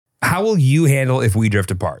How will you handle if we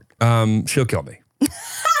drift apart? She'll kill me.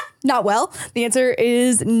 Not well. The answer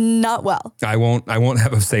is not well. I won't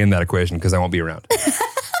have a say in that equation because I won't be around.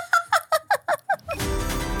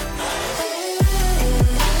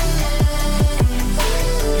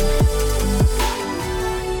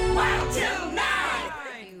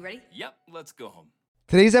 Yep, let's go home.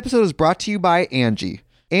 Today's episode is brought to you by Angie.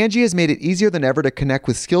 Angie has made it easier than ever to connect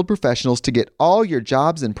with skilled professionals to get all your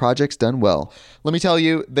jobs and projects done well. Let me tell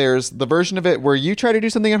you, there's the version of it where you try to do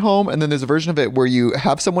something at home, and then there's a version of it where you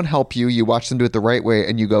have someone help you, you watch them do it the right way,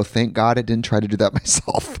 and you go, thank God I didn't try to do that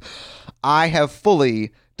myself. I have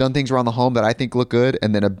fully done things around the home that I think look good,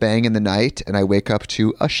 and then a bang in the night, and I wake up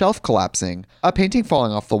to a shelf collapsing, a painting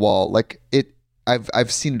falling off the wall.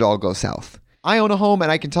 I've seen it all go south. I own a home, and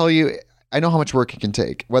I can tell you, I know how much work it can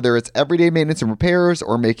take. Whether it's everyday maintenance and repairs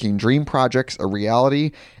or making dream projects a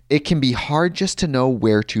reality, it can be hard just to know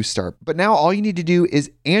where to start. But now all you need to do is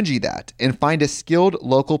Angie that and find a skilled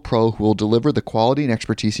local pro who will deliver the quality and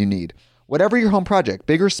expertise you need. Whatever your home project,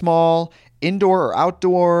 big or small, indoor or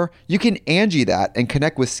outdoor, you can Angie that and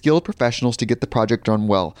connect with skilled professionals to get the project done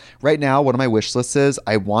well. Right now, one of my wish lists is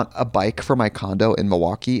I want a bike for my condo in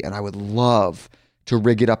Milwaukee, and I would love to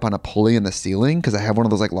rig it up on a pulley in the ceiling because I have one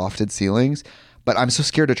of those like lofted ceilings, but I'm so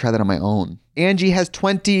scared to try that on my own. Angie has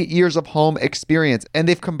 20 years of home experience, and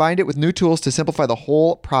they've combined it with new tools to simplify the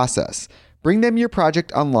whole process. Bring them your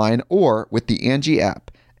project online or with the Angie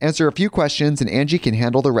app. Answer a few questions and Angie can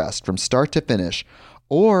handle the rest from start to finish,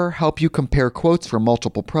 or help you compare quotes from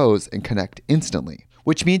multiple pros and connect instantly,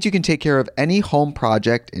 which means you can take care of any home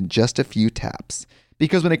project in just a few taps.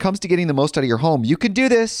 Because when it comes to getting the most out of your home, you can do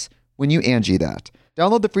this when you Angie that.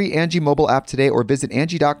 Download the free Angie mobile app today or visit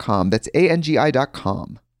Angie.com. That's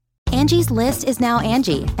ANGI.com. Angie's List is now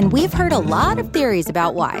Angie, and we've heard a lot of theories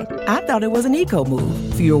about why. I thought it was an eco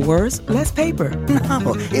move. Fewer words, less paper.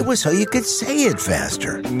 No, it was so you could say it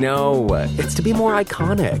faster. No, it's to be more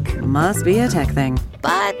iconic. Must be a tech thing.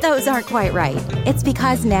 But those aren't quite right. It's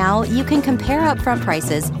because now you can compare upfront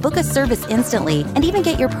prices, book a service instantly, and even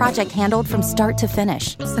get your project handled from start to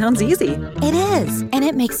finish. Sounds easy. It is, and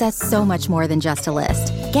it makes us so much more than just a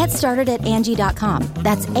list. Get started at Angie.com.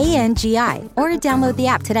 That's ANGI, or download the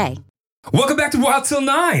app today. Welcome back to Wild Till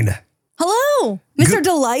 9. Hello, Mr.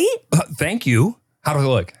 Delight. Thank you. How do I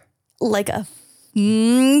look? Like a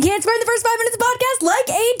can't spare the first 5 minutes of podcast. Like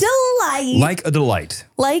a delight. Like a delight.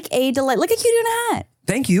 Like a delight. Look at cute in a hat.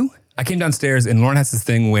 Thank you. I came downstairs and Lauren has this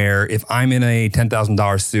thing where if I'm in a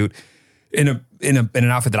 $10,000 suit in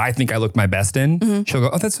an outfit that I think I look my best in, she'll go,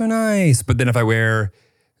 oh, that's so nice. But then if I wear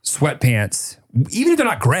sweatpants, even if they're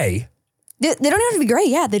not gray, They don't have to be gray.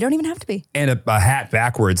 Yeah, they don't even have to be. and a hat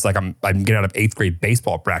backwards, like I'm getting out of 8th grade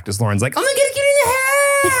baseball practice, Lauren's like, I'm gonna get a cutie in the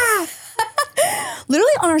hat.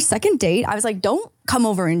 Literally on our second date, I was like, don't come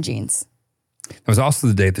over in jeans. That was also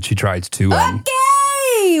the date that she tried to.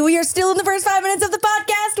 Okay, we are still in the first 5 minutes of the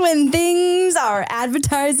podcast when things are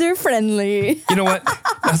advertiser friendly. You know what?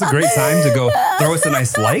 That's a great time to go throw us a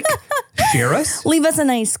nice like, share us. Leave us a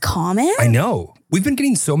nice comment. I know. We've been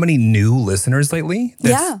getting so many new listeners lately.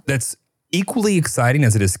 That's equally exciting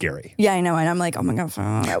as it is scary. Yeah, I know. And I'm like, oh my God.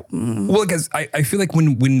 Well, because I feel like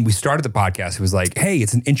when we started the podcast, it was like, hey,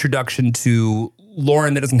 it's an introduction to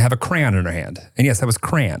Lauren that doesn't have a crayon in her hand. And yes, that was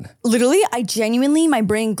crayon. Literally, my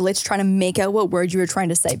brain glitched trying to make out what word you were trying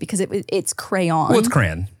to say because it's crayon. Well, it's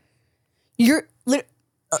crayon. You're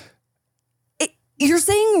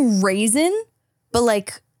saying raisin, but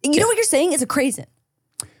like, you know what you're saying? It's a craisin.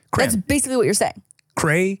 That's basically what you're saying.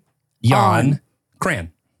 Crayon.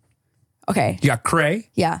 Crayon. Okay. You got cray.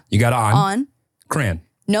 Yeah. You got on. On. Crayon.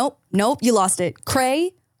 Nope. You lost it.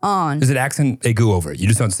 Cray on. There's an accent agu over it. You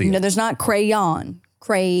just don't see it. No, there's not crayon.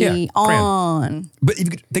 Crayon. But if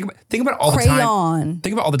you could think about all the time.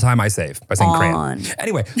 Think about all the time I save by saying crayon.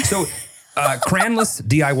 Anyway, so crayonless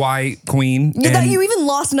DIY queen. You even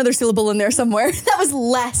lost another syllable in there somewhere. That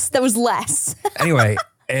was less. Anyway,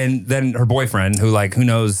 and then her boyfriend, who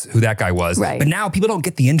knows who that guy was. Right. But now people don't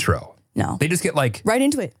get the intro. No. They just get like right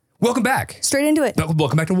into it. Welcome back. Straight into it.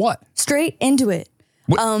 Welcome back to what? Straight into it.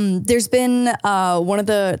 There's been one of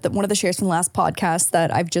the shares from the last podcast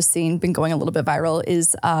that I've just seen been going a little bit viral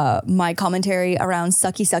is my commentary around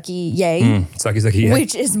sucky sucky yay. Sucky sucky yay.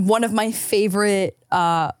 Which is one of my favorite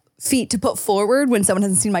feat to put forward when someone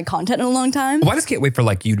hasn't seen my content in a long time. Well, I just can't wait for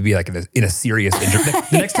like you to be like in a serious interview.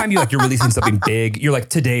 The next time you're releasing something big, you're like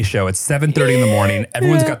Today Show. It's 7:30 in the morning.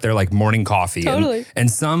 Everyone's got their like morning coffee. Totally.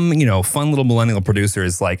 And some, fun little millennial producer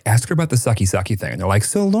is like, ask her about the sucky sucky thing. And they're like,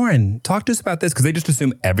 so Lauren, talk to us about this. Because they just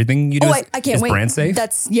assume everything you do I can't is wait. brand safe.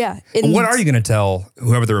 That's, What are you going to tell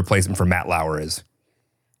whoever the replacement for Matt Lauer is?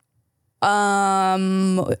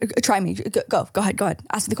 Try me. Go ahead.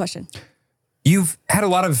 Ask me the question. You've had a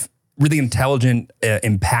lot of really intelligent,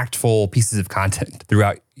 impactful pieces of content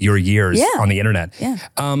throughout your years on the internet. Yeah.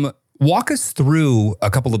 Walk us through a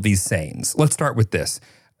couple of these sayings. Let's start with this.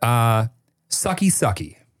 Sucky,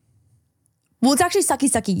 sucky. Well, it's actually sucky,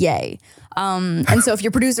 sucky, yay. And so if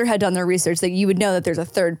your producer had done their research, that you would know that there's a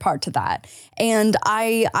third part to that. And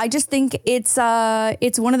I just think it's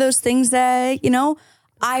one of those things that, you know,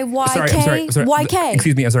 Sorry. YK.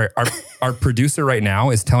 Excuse me. I'm sorry. Our producer right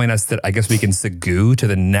now is telling us that I guess we can segue to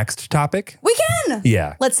the next topic. We can.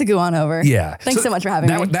 Yeah. Let's go on over. Yeah. Thanks so much for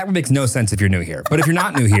having me. That makes no sense if you're new here. But if you're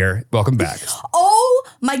not new here, welcome back. Oh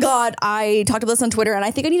my God. I talked about this on Twitter and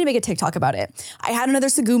I think I need to make a TikTok about it. I had another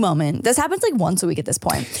Sugu moment. This happens like once a week at this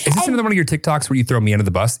point. Is this another one of your TikToks where you throw me under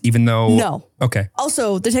the bus, even though? No. Okay.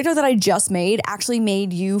 Also, the TikTok that I just made actually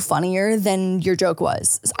made you funnier than your joke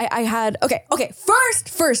was. I had, okay.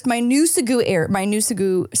 First, my new Sugu error, my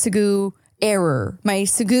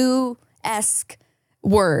Sugu-esque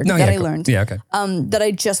word I learned. Yeah, okay. That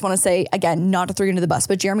I just want to say, again, not to throw you under the bus,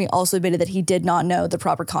 but Jeremy also admitted that he did not know the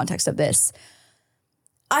proper context of this.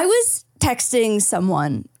 I was texting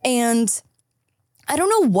someone and I don't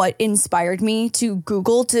know what inspired me to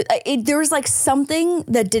Google there was like something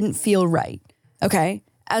that didn't feel right. Okay.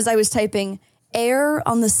 As I was typing err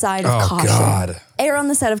on the side of caution. God. Err on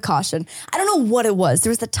the side of caution. I don't know what it was. There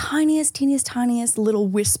was the teeniest little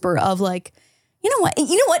whisper of like, you know what?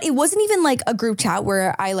 It wasn't even like a group chat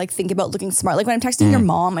where I like think about looking smart. Like when I'm texting your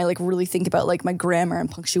mom, I like really think about like my grammar and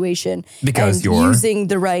punctuation. Because you're using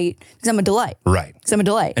the right, because I'm a delight. Right. Because I'm a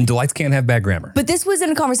delight. And delights can't have bad grammar. But this was in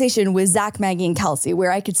a conversation with Zach, Maggie, and Kelsey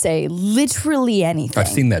where I could say literally anything. I've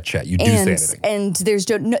seen that chat. You do say anything. And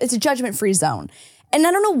it's a judgment-free zone. And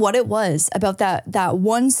I don't know what it was about that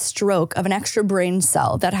one stroke of an extra brain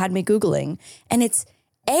cell that had me Googling. And it's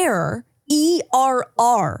err,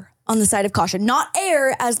 E-R-R, on the side of caution. Not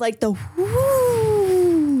air as like the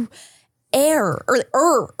whoo, air,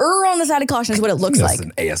 or on the side of caution is what it looks like. This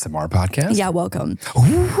is an ASMR podcast. Yeah, welcome.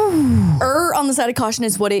 On the side of caution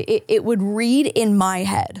is what it would read in my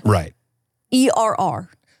head. Right. E-R-R.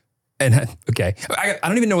 And okay, I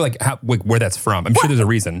don't even know where that's from. I'm sure there's a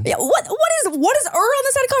reason. Yeah, what is on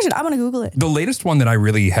the side of caution? I'm gonna Google it. The latest one that I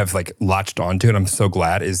really have like latched onto, and I'm so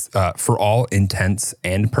glad, is for all intents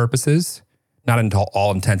and purposes, not until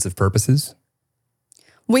all intensive purposes.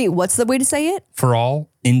 Wait, what's the way to say it? For all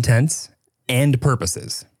intents and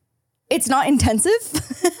purposes. It's not intensive.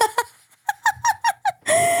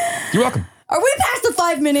 You're welcome. Are we past the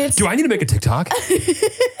 5 minutes? Do I need to make a TikTok?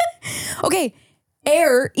 Okay.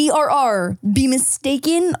 Err, E-R-R, be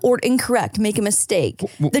mistaken or incorrect, make a mistake.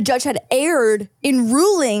 The judge had erred in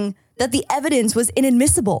ruling that the evidence was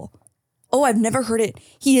inadmissible. Oh, I've never heard it.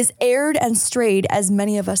 He has erred and strayed as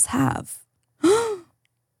many of us have. You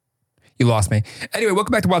lost me. Anyway,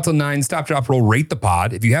 welcome back to Wild Till 9. Stop, drop, roll, rate the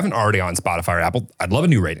pod. If you haven't already on Spotify or Apple, I'd love a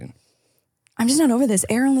new rating. I'm just not over this.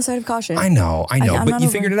 Err on the side of caution. I know, but you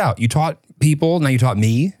figured it out. You taught people, now you taught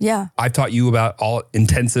me. Yeah. I've taught you about all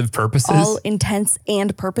intensive purposes. All intents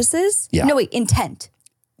and purposes? Yeah. No, wait, intent.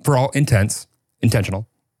 For all intents, intentional,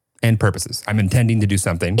 and purposes. I'm intending to do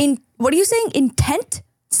something. What are you saying? Intent?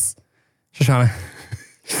 Shoshana.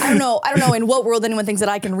 I don't know in what world anyone thinks that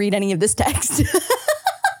I can read any of this text.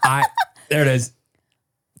 There it is.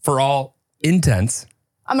 For all intents.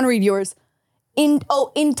 I'm going to read yours.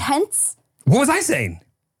 Intense? What was I saying?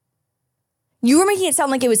 You were making it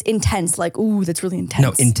sound like it was intense. Like, ooh, that's really intense.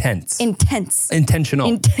 No, intense. Intense. Intentional.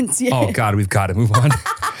 Intense, yeah. Oh, God, we've got to move on.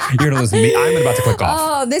 You're going to listen to me. I'm about to click off.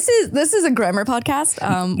 Oh, this is a grammar podcast.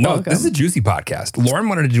 No, welcome. This is a juicy podcast. Lauren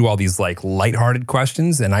wanted to do all these like lighthearted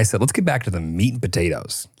questions, and I said, let's get back to the meat and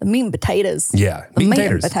potatoes. The meat and potatoes. Yeah. The meat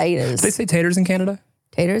and and potatoes. Do they say taters in Canada?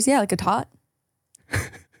 Taters, yeah, like a tot.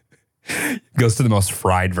 Goes to the most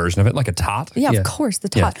fried version of it, like a tot. Yeah, of course, the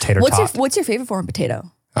tot. Yeah, tater tot. What's your favorite form of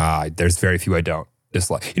potato? There's very few I don't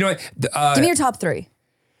dislike. You know what? Give me your top 3.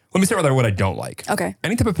 Let me start with what I don't like. Okay.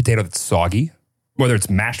 Any type of potato that's soggy, whether it's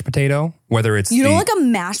mashed potato, whether it's You don't like a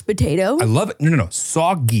mashed potato? I love it. No.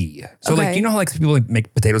 Soggy. So like, you know how like people like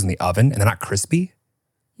make potatoes in the oven and they're not crispy?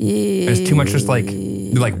 Yeah. There's too much just like,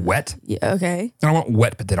 they're like wet. Yeah, okay. I don't want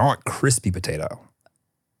wet potato. I want crispy potato.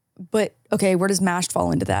 But, okay, where does mashed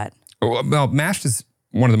fall into that? Well, mashed is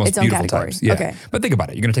one of the most Its own beautiful category. types. Yeah. Okay. But think about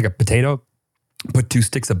it. You're going to take a potato, put 2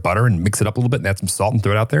 sticks of butter and mix it up a little bit and add some salt and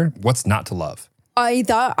throw it out there. What's not to love? I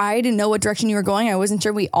thought I didn't know what direction you were going. I wasn't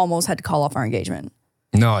sure. We almost had to call off our engagement.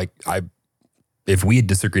 No, I if we had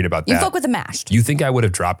disagreed about You that. fuck with the mashed. You think I would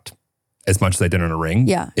have dropped as much as I did on a ring.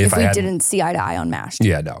 Yeah. If we hadn't- didn't see eye to eye on MASH.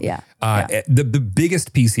 Yeah, no. Yeah. The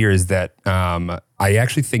biggest piece here is that I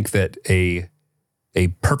actually think that a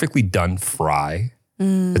perfectly done fry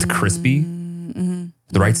that's crispy,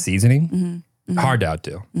 the right seasoning, hard to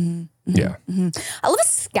outdo. Yeah. I love a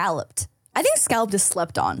scalloped. I think scalloped is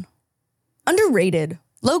slept on. Underrated.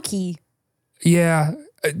 Low key. Yeah.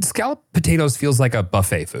 Scalloped potatoes feels like a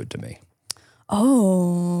buffet food to me.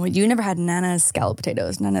 Oh, you never had Nana's scalloped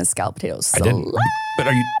potatoes. Nana's scalloped potatoes. I didn't. But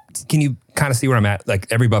can you kind of see where I'm at? Like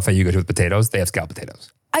every buffet you go to with potatoes, they have scalloped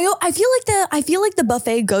potatoes. I feel like the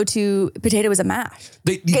buffet go-to potato is a mash.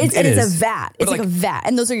 It's is. a vat. But It's like a vat.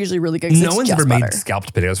 And those are usually really good. 'cause No it's one's just ever butter. made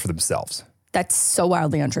scalloped potatoes for themselves. That's so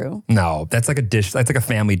wildly untrue. No, that's like a dish. That's like a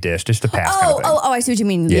family dish, dish to pass kind of thing. I see what you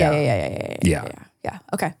mean. Yeah. Yeah.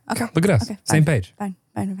 Okay. Look at us. Okay, Same fine. page. Fine.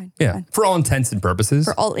 Yeah. Fine. For all intents and purposes.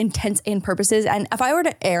 For all intents and purposes. And if I were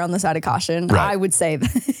to err on the side of caution, Right. I would say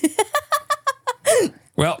that.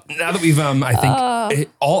 Well, now that we've, I think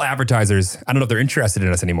all advertisers, I don't know if they're interested in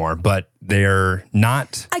us anymore, but they're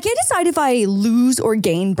not. I can't decide if I lose or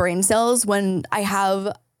gain brain cells when I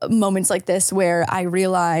have moments like this where I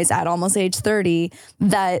realize at almost age 30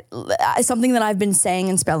 that something that I've been saying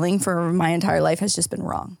and spelling for my entire life has just been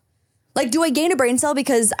wrong. Like, do I gain a brain cell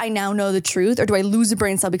because I now know the truth, or do I lose a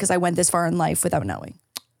brain cell because I went this far in life without knowing?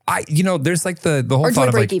 There's like the whole Or do thought I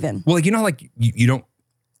of break like, even? well, like, you know, like you don't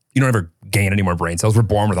ever gain any more brain cells. We're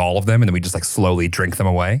born with all of them and then we just like slowly drink them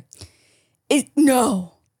away.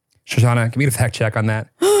 No. Shoshana, can we get a fact check on that?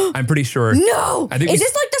 I'm pretty sure. No. I think Is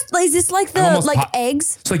this like the almost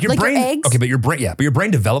eggs? So like your like brain, your eggs? okay, but your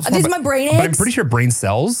brain develops. Are more, these but- my brain But I'm eggs? pretty sure brain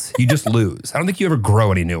cells you just lose. I don't think you ever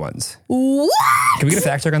grow any new ones. What? Can we get a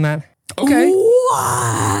fact check on that? Okay.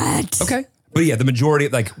 What? Okay. But yeah, the majority,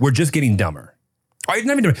 like, we're just getting dumber. Not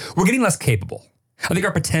even dumber. We're getting less capable. I think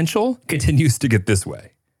our potential continues to get this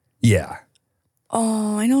way. Yeah.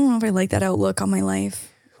 Oh, I don't know if I like that outlook on my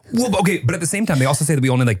life. Well, okay, but at the same time, they also say that we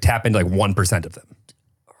only like tap into like 1% of them.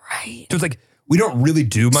 Right. So it's like we don't really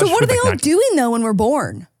do much. So what are with, they like, all not- doing though when we're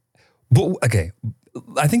born? But okay,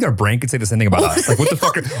 I think our brain could say the same thing about us. Like, what the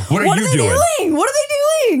fuck? What are you they doing? What are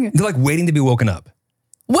they doing? They're like waiting to be woken up.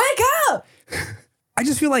 Wake up! I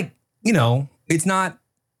just feel like, it's not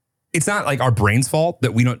like our brain's fault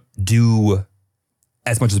that we don't do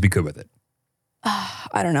as much as we could with it.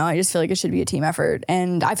 I don't know. I just feel like it should be a team effort,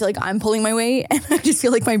 and I feel like I'm pulling my weight, and I just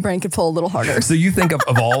feel like my brain could pull a little harder. So you think of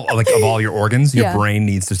all your organs, your Yeah. brain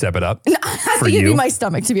needs to step it up I for think it'd you? be my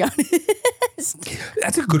stomach, to be honest.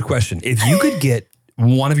 That's a good question. If you could get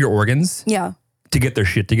one of your organs Yeah. to get their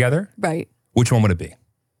shit together, Right. which one would it be?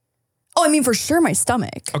 Oh, I mean, for sure, my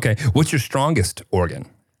stomach. Okay. What's your strongest organ?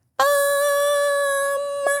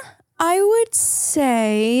 I would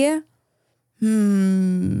say.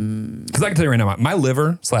 Because I can tell you right now, my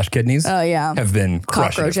liver / kidneys Oh yeah. have been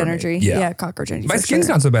crushing Cockroach it for me. energy. Yeah. Cockroach energy. My for skin's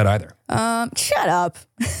sure. not so bad either. Shut up.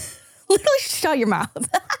 Literally shut your mouth.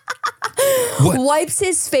 What? Wipes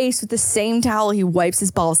his face with the same towel he wipes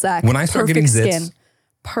his ball sack. When I start getting Perfect zits, skin.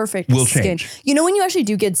 Perfect will skin. change. You know when you actually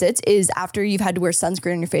do get zits is after you've had to wear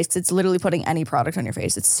sunscreen on your face because it's literally putting any product on your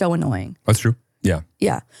face. It's so annoying. That's true. Yeah.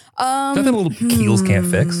 Yeah. Nothing little Keels can't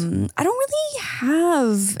fix. I don't really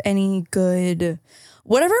have any good.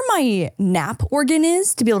 Whatever my nap organ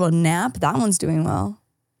is to be able to nap, that one's doing well.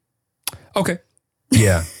 Okay.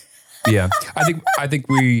 Yeah. Yeah. I think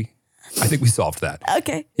we solved that.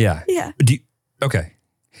 Okay. Yeah. Yeah. Okay.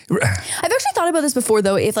 I've actually thought about this before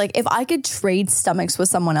though. If I could trade stomachs with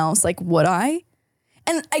someone else, like would I?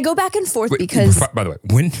 And I go back and forth Wait, because by the way,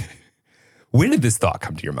 when did this thought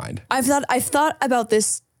come to your mind? I've thought about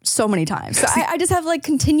this so many times. So I just have like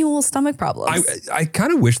continual stomach problems. I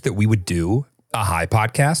kind of wish that we would do a high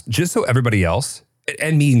podcast just so everybody else,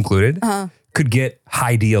 and me included, could get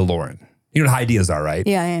high dia Lauren. You know what high dias are, right?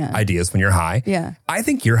 Yeah. Ideas when you're high. Yeah. I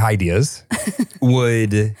think your high dias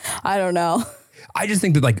would, I don't know. I just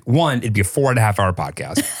think that like one, it'd be a 4.5 hour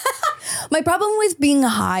podcast. My problem with being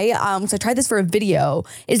high, because I tried this for a video,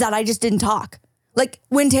 is that I just didn't talk. Like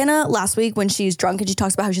when Tana last week, when she's drunk and she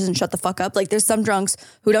talks about how she doesn't shut the fuck up, like there's some drunks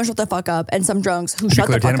who don't shut the fuck up and some drunks who shut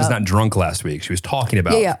the fuck Tana was up. not drunk last week. She was talking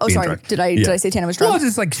about Yeah. Oh, being sorry. drunk. Did I say Tana was drunk? Well, it's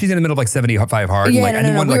just like she's in the middle of like 75 hard. Yeah, and, like, I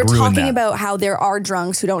didn't no. want We to were like ruin talking that. about how there are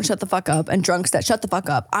drunks who don't shut the fuck up and drunks that shut the fuck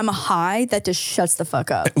up. I'm a high that just shuts the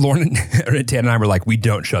fuck up. Lauren and Tana and I were like, we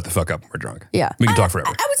don't shut the fuck up when we're drunk. Yeah. We can talk forever.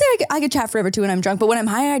 I would say I could chat forever too when I'm drunk, but when I'm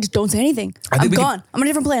high, I just don't say anything. I'm gone. I'm on a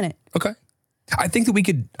different planet. Okay. I think we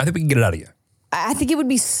can get it out of you. I think it would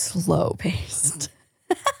be slow paced.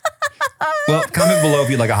 Well, comment below if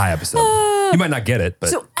you'd like a high episode. You might not get it, but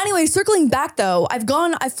So anyway, circling back though, I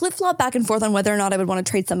flip-flop back and forth on whether or not I would want to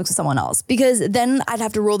trade stomachs with someone else, because then I'd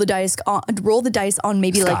have to roll the dice on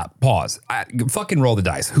maybe stop. Pause. Fucking roll the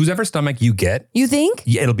dice. Whose ever stomach you get, you think?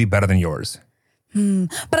 yeah, it'll be better than yours.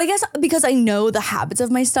 But I guess because I know the habits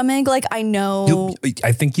of my stomach, like I know.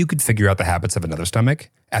 I think you could figure out the habits of another stomach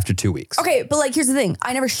after 2 weeks. Okay, but like here's the thing.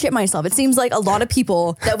 I never shit myself. It seems like a lot of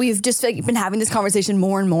people that we've just like, been having this conversation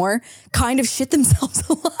more and more kind of shit themselves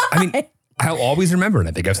a lot. I mean, I'll always remember, and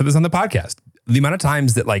I think I've said this on the podcast, the amount of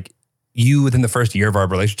times that like you within the first year of our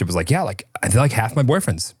relationship was like, yeah, like I feel like half my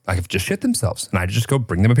boyfriends like have just shit themselves, and I just go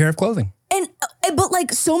bring them a pair of clothing. But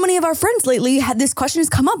like so many of our friends lately had this question has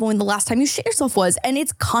come up when the last time you shit yourself was, and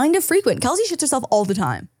it's kind of frequent. Kelsey shits herself all the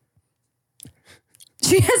time.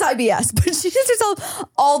 She has IBS, but she shits herself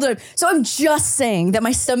all the time. So I'm just saying that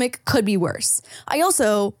my stomach could be worse. I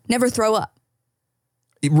also never throw up.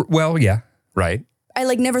 Well, yeah, right. I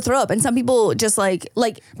like never throw up. And some people just like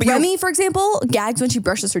Remy, for example, gags when she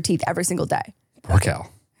brushes her teeth every single day. Poor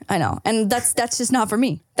Cal. I know. And that's just not for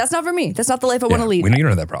me. That's not for me. That's not the life I want to lead. We know you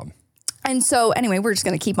don't have that problem. And so anyway, we're just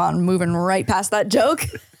going to keep on moving right past that joke.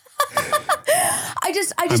 I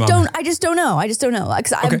just don't know.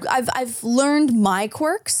 Because I've learned my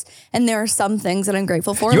quirks, and there are some things that I'm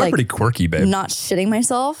grateful for. You are like pretty quirky, babe. Not shitting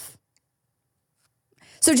myself.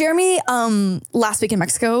 So Jeremy, last week in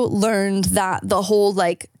Mexico, learned that the whole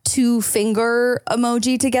like 2-finger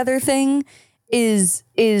emoji together thing is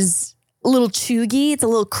a little chuggy. It's a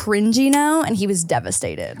little cringy now, and he was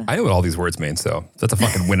devastated. I know what all these words mean, so that's a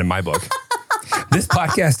fucking win in my book. This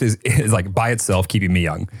podcast is like by itself keeping me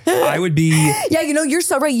young. I would be. Yeah, you know, you're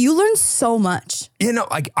so right. You learn so much. You know,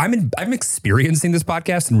 like I'm experiencing this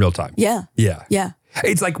podcast in real time. Yeah. Yeah. Yeah.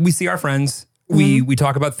 It's like we see our friends. We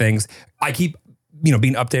talk about things. I keep,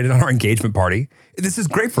 being updated on our engagement party. This is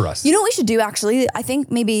great for us. You know what we should do, actually? I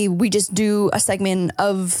think maybe we just do a segment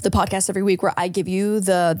of the podcast every week where I give you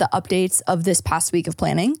the updates of this past week of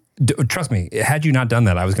planning. Trust me, had you not done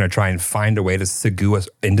that, I was going to try and find a way to segue us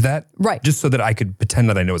into that. Right. Just so that I could pretend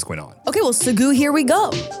that I know what's going on. Okay, well, Segue, here we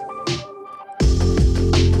go.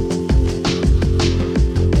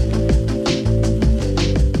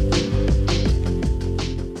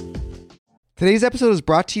 Today's episode is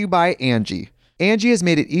brought to you by Angie. Angie has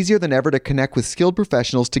made it easier than ever to connect with skilled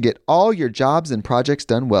professionals to get all your jobs and projects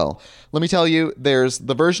done well. Let me tell you, there's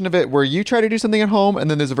the version of it where you try to do something at home, and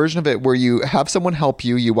then there's a version of it where you have someone help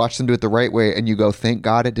you, you watch them do it the right way, and you go, thank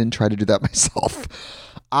God I didn't try to do that myself.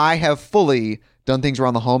 I have fully done things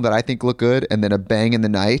around the home that I think look good, and then a bang in the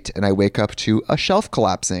night, and I wake up to a shelf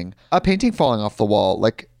collapsing, a painting falling off the wall.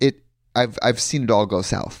 I've seen it all go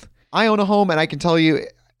south. I own a home, and I can tell you,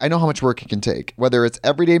 I know how much work it can take. Whether it's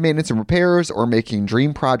everyday maintenance and repairs or making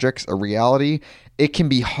dream projects a reality, it can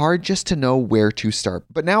be hard just to know where to start.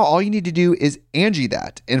 But now all you need to do is Angie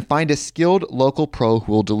that and find a skilled local pro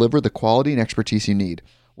who will deliver the quality and expertise you need.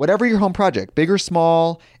 Whatever your home project, big or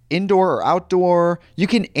small, indoor or outdoor, you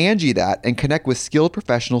can Angie that and connect with skilled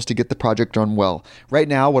professionals to get the project done well. Right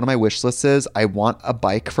now, one of my wish lists is I want a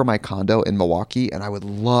bike for my condo in Milwaukee, and I would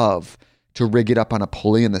love to rig it up on a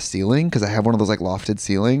pulley in the ceiling because I have one of those like lofted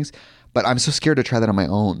ceilings, but I'm so scared to try that on my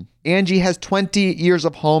own. Angie has 20 years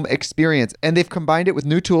of home experience, and they've combined it with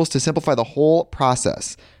new tools to simplify the whole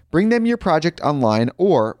process. Bring them your project online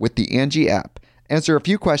or with the Angie app. Answer a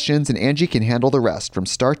few questions and Angie can handle the rest from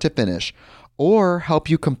start to finish, or help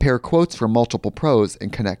you compare quotes from multiple pros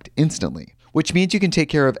and connect instantly, which means you can take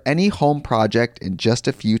care of any home project in just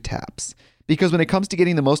a few taps. Because when it comes to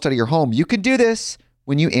getting the most out of your home, you can do this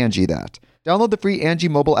when you Angie that. Download the free Angie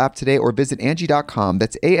mobile app today or visit Angie.com.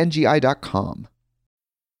 That's ANGI.com.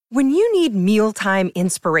 When you need mealtime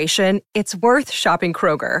inspiration, it's worth shopping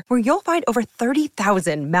Kroger, where you'll find over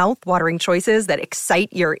 30,000 mouth-watering choices that excite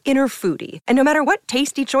your inner foodie. And no matter what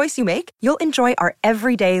tasty choice you make, you'll enjoy our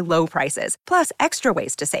everyday low prices, plus extra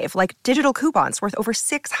ways to save, like digital coupons worth over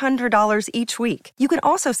 $600 each week. You can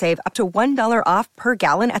also save up to $1 off per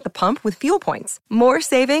gallon at the pump with fuel points. More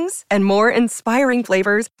savings and more inspiring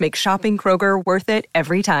flavors make shopping Kroger worth it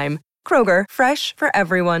every time. Kroger, fresh for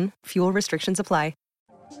everyone. Fuel restrictions apply.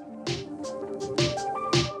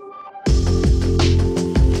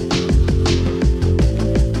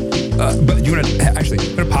 But you want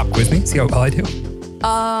to pop quiz me? See how well I do?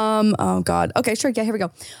 Oh God. Okay, sure. Yeah, here we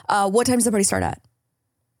go. What time does the party start at?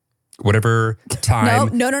 Whatever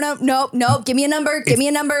time. No. Give me a number. Give me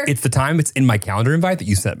a number. It's the time it's in my calendar invite that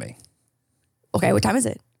you sent me. Okay, what time is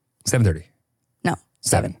it? 7:30. No.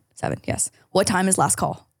 7. Yes. What time is last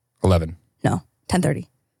call? 11. No. 10:30.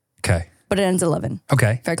 Okay. But it ends at 11.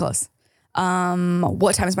 Okay. Very close.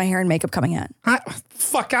 What time is my hair and makeup coming at? I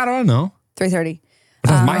don't know. 3:30. What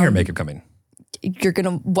time's my hair and makeup coming? You're going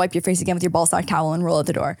to wipe your face again with your ball sack towel and roll out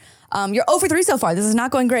the door. You're 0 for 3 so far. This is not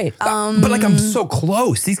going great. But like I'm so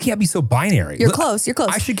close. These can't be so binary. You're close. You're close.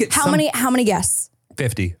 I should get how many guesses?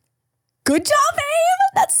 50. Good job,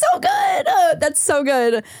 babe. That's so good. That's so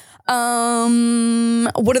good.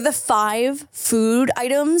 What are the 5 food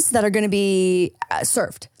items that are going to be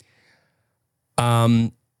served?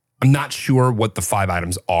 I'm not sure what the 5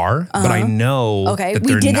 items are, but I know that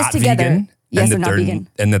we they're did not this together. vegan. Yes, and they're that not vegan.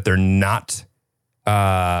 And that they're not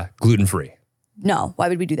gluten-free. No, why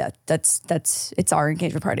would we do that? It's our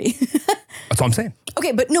engagement party. That's all I'm saying.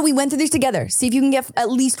 Okay, but no, we went through these together. See if you can get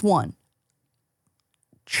at least one.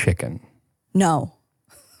 Chicken. No.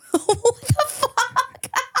 What the fuck?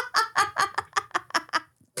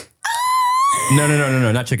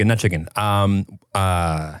 No, not chicken, not chicken.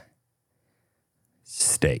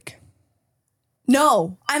 Steak.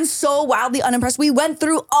 No, I'm so wildly unimpressed. We went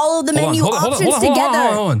through all of the menu options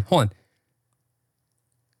together. Hold on.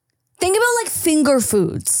 Think about like finger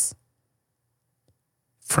foods.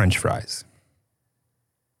 French fries.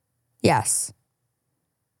 Yes.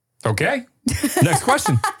 Okay. Next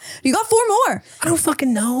question. You got 4 more. I don't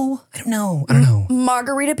fucking know. I don't know.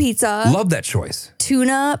 Margarita pizza. Love that choice.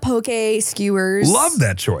 Tuna poke skewers. Love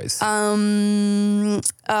that choice.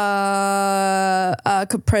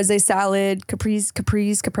 Caprese salad. Caprese.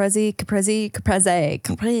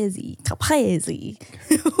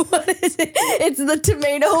 What is it? It's the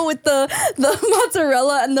tomato with the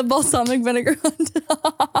mozzarella and the balsamic vinegar on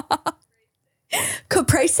top.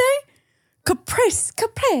 Caprese?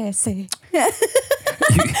 Caprese.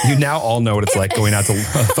 You now all know what it's like going out to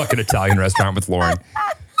a fucking Italian restaurant with Lauren.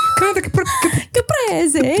 Can I have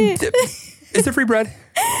Caprese. Is there free bread?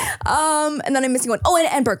 And then I'm missing one. Oh,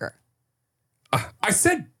 and burger. I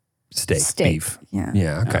said steak. Beef.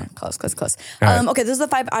 Yeah. Okay. Close. Right. Okay, those are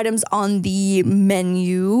the 5 items on the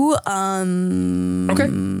menu. Okay.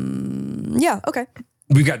 Yeah. Okay.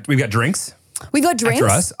 We've got drinks. We've got drinks.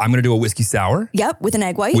 After us, I'm going to do a whiskey sour. Yep, with an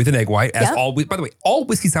egg white. With an egg white. As Yep. by the way, all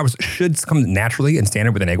whiskey sours should come naturally and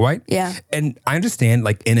standard with an egg white. Yeah. And I understand,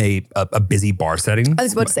 like in a busy bar setting. I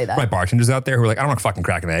was about to say that. My bartenders out there who are like, I don't want to fucking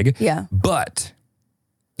crack an egg. Yeah. But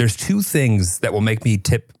there's 2 things that will make me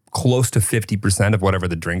tip close to 50% of whatever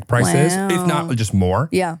the drink price is, if not just more.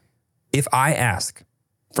 Yeah. If I ask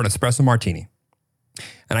for an espresso martini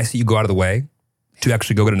and I see you go out of the way to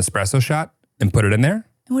actually go get an espresso shot and put it in there.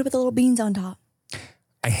 And what about the little beans on top?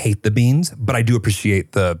 I hate the beans, but I do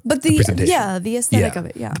appreciate the presentation. Yeah, the aesthetic of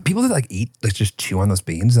it. Yeah. The people that like eat, like just chew on those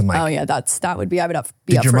beans. I'm like, Oh yeah, that would be. I would have.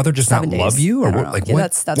 did your mother just not love you, or I don't what? know. Like Yeah,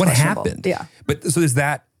 what? That's what questionable. happened? Yeah. But so there's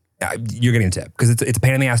that. You're getting a tip because it's a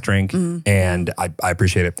pain in the ass drink, and I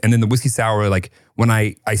appreciate it. And then the whiskey sour, like when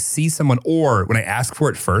I see someone or when I ask for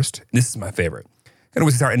it first, this is my favorite. And a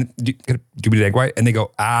whiskey sour, and do we need egg white? And they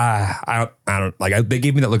go, I don't like. They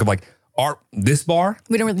gave me that look of like, this bar.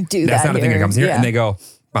 We don't really do That's that. not a thing that comes here. Yeah. And they go,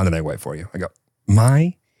 found an egg white for you. I go,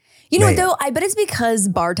 my. You know what man. though? I bet it's because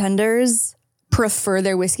bartenders prefer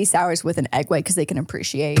their whiskey sours with an egg white because they can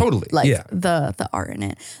appreciate the art in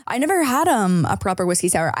it. I never had a proper whiskey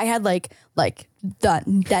sour. I had like that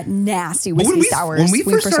nasty whiskey sours when we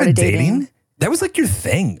first started dating. That was like your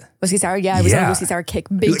thing. Whiskey sour, yeah. I was on a whiskey sour kick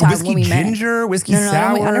big time whiskey when we met. ginger, whiskey No,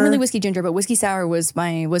 sour. I don't really whiskey ginger, but whiskey sour was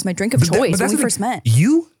my drink of choice when we first met.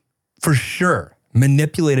 You, for sure,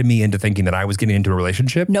 manipulated me into thinking that I was getting into a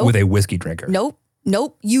relationship with a whiskey drinker. Nope.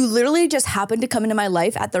 You literally just happened to come into my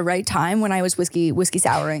life at the right time when I was whiskey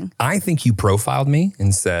souring. I think you profiled me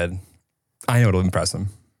and said, I know it'll impress him.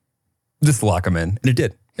 Just lock him in. And it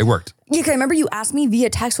did. It worked. Yeah, because I remember you asked me via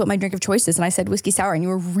text what my drink of choice is, and I said whiskey sour, and you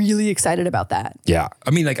were really excited about that. Yeah.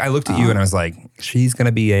 I mean, like, I looked at you and I was like, she's going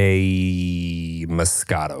to be a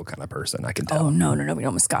Moscato kind of person. I can tell. Oh, no. We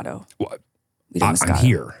don't Moscato. What? We don't Moscato. I'm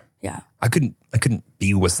here. Yeah. I couldn't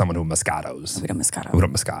be with someone who Moscatos. We don't Moscato. We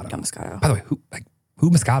don't Moscato. We don't Moscato. By the way, who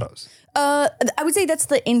Moscatos? I would say that's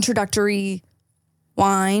the introductory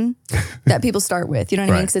wine that people start with. You know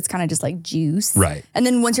what I mean? Because it's kind of just like juice. Right. And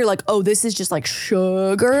then once you're like, oh, this is just like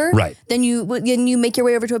sugar. Right. Then you make your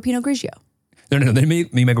way over to a Pinot Grigio. No. They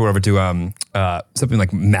make me go over to something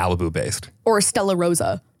like Malibu based. Or a Stella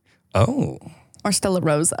Rosa. Oh. Or Stella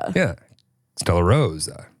Rosa. Yeah. Stella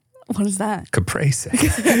Rosa. What is that? Caprese.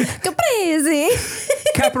 Caprese.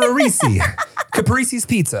 Caprese. Caprese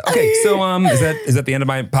Pizza. Okay, so is that the end of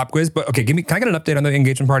my pop quiz? But okay, can I get an update on the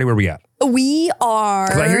engagement party? Where are we at? We are.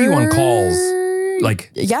 Because I hear you on calls,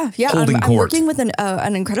 like holding I'm court. working with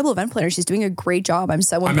an incredible event planner. She's doing a great job. I'm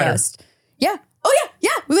so impressed. Yeah. Oh yeah.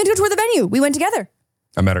 We went to tour the venue. We went together.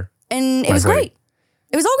 I met her, and it was great.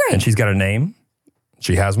 It was all great. And she's got a name.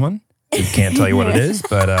 She has one. She can't tell you what it is,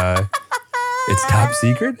 but It's top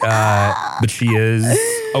secret. But she is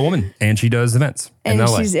a woman and she does events in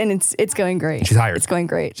LA. It's going great. She's hired. It's going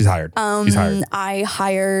great. She's hired. She's hired. I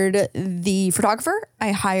hired the photographer.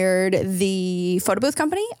 I hired the photo booth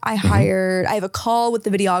company. I have a call with the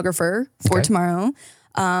videographer for tomorrow.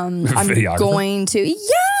 I'm going to,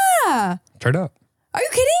 Turn it up. Are you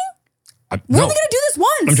kidding? We're No. only going to do this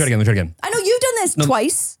once. Let me try it again. I know you've done this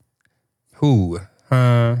twice. Who?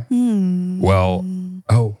 Well, I'm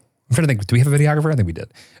trying to think. Do we have a videographer? I think we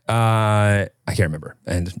did. I can't remember.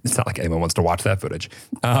 And it's not like anyone wants to watch that footage.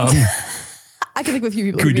 I can think of a few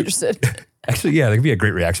people who would be interested. Actually, yeah, that could be a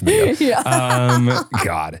great reaction video. Yeah.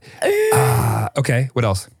 God. Okay, what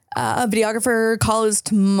else? Videographer call is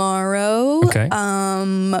tomorrow. Okay.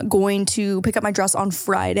 Going to pick up my dress on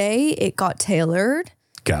Friday. It got tailored.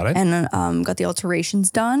 Got it. And got the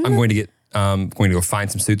alterations done. I'm going to go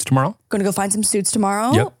find some suits tomorrow. Going to go find some suits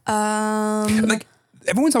tomorrow. Yep. Like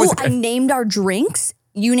everyone's always I named our drinks.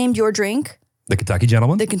 You named your drink. The Kentucky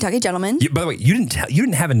Gentleman. The Kentucky Gentleman. By the way, you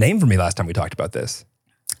didn't have a name for me last time we talked about this.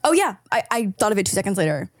 Oh yeah, I thought of it 2 seconds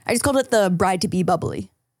later. I just called it the Bride to Be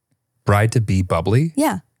Bubbly. Bride to Be Bubbly.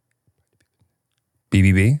 Yeah.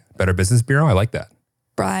 BBB, Better Business Bureau. I like that.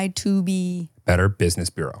 Bride to Be. Better Business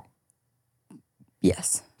Bureau.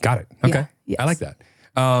 Yes. Got it. Okay. Yeah, yes. I like that.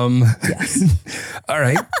 Yes. All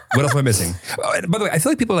right. What else am I missing? And by the way, I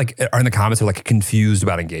feel like people are in the comments are like confused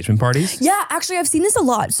about engagement parties. Yeah, actually, I've seen this a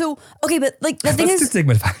lot. So, okay, but like the thing Let's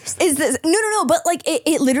destigmatize. is this no, but like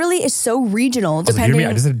it literally is so regional. Depending.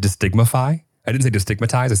 I just said destigmify. I didn't say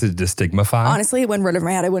destigmatize. I said destigmify. Honestly, it went right over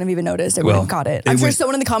my head. I wouldn't have even noticed. I wouldn't have caught it. I'm sure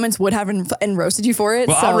someone in the comments would have and roasted you for it.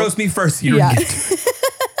 Well, I'll roast me first.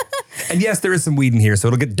 And yes, there is some weed in here, so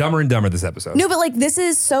it'll get dumber and dumber this episode. No, but like this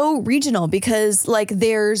is so regional because like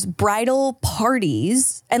there's bridal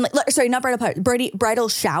parties and sorry, not bridal party, bridal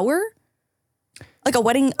shower, like a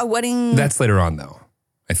wedding. That's later on though,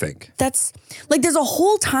 I think. That's like there's a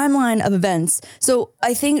whole timeline of events. So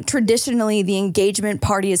I think traditionally the engagement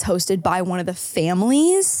party is hosted by one of the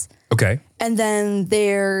families. Okay. And then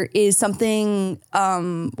there is something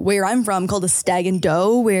where I'm from called a stag and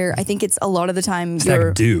doe, where I think it's a lot of the time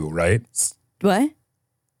Stag do, right? What?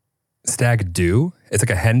 Stag do? It's like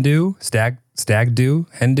a hen do? Stag do?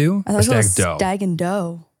 Hen do? I thought or it stag was doe? stag and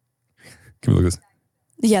doe. Can we look at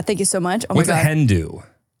this? Yeah, thank you so much. Oh What's my a God. hen do?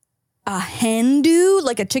 A hen do?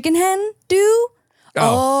 Like a chicken hen do?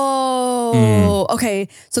 Okay.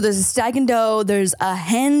 So there's a stag and doe, there's a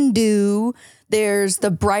hen do, there's the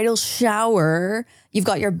bridal shower, you've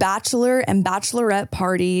got your bachelor and bachelorette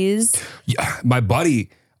parties. Yeah, my buddy,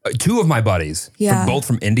 two of my buddies, both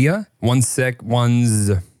from India, one's sick, one's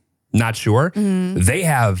not sure. They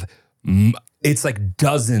have, it's like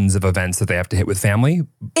dozens of events that they have to hit with family.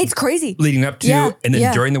 It's crazy. Leading up to, and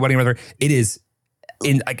then during the wedding, whatever. It is,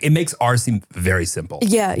 it makes ours seem very simple.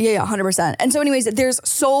 Yeah, 100%. And so anyways, there's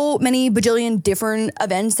so many bajillion different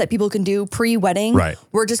events that people can do pre-wedding. Right.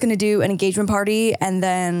 We're just going to do an engagement party and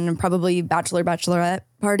then probably bachelorette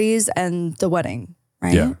parties and the wedding,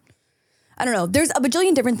 right? Yeah. I don't know. There's a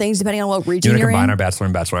bajillion different things depending on what region You want to you're combine in. our bachelor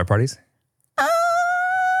and bachelorette parties?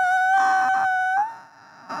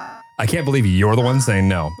 I can't believe you're the one saying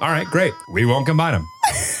no. All right, great. We won't combine them.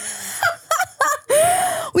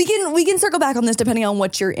 We can circle back on this depending on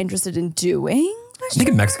what you're interested in doing. I'm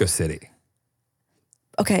thinking Mexico City.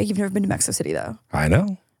 Okay, you've never been to Mexico City though. I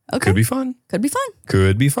know. Okay. Could be fun. Could be fun.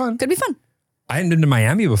 Could be fun. Could be fun. I hadn't been to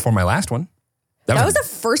Miami before my last one. That was the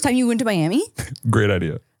first time you went to Miami? Great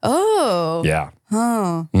idea. Oh. Yeah.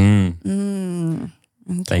 Oh. Thank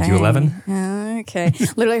you, 11. Okay.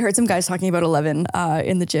 Literally heard some guys talking about 11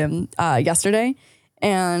 in the gym yesterday.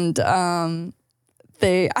 And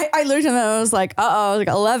I looked at them and I was like, I was like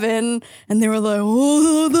 11. And they were like,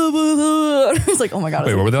 I was like, oh my God.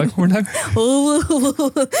 Wait, what were they like one more time?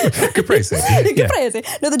 Caprese. Yeah. Caprese.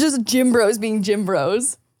 No, they're just gym bros being gym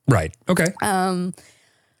bros. Right. Okay.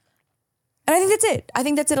 And I think that's it. I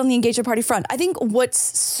think that's it on the engagement party front. I think what's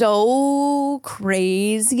so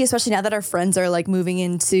crazy, especially now that our friends are like moving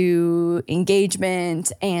into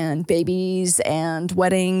engagement and babies and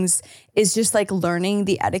weddings, is just like learning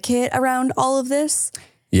the etiquette around all of this.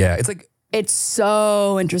 Yeah. It's like, It's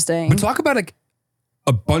so interesting. but talk about like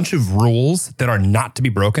a bunch of rules that are not to be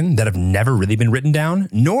broken, that have never really been written down,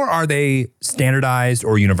 nor are they standardized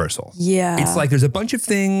or universal. Yeah. It's like there's a bunch of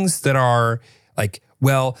things that are like,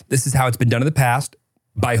 well, this is how it's been done in the past.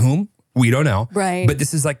 By whom? We don't know. Right. But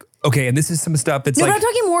this is like, okay, and this is some stuff that's No, like, but I'm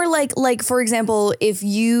talking more like for example, if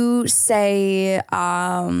you say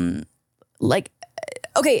like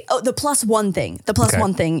okay, the plus one thing. The plus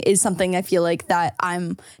one thing is something I feel like that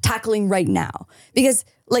I'm tackling right now. Because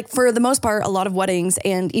like for the most part, a lot of weddings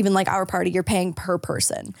and even like our party, you're paying per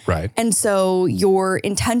person. Right. And so you're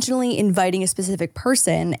intentionally inviting a specific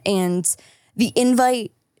person and the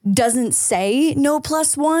invite doesn't say no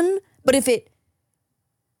plus one, but if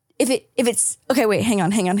it's okay, wait, hang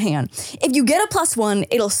on. If you get a plus one,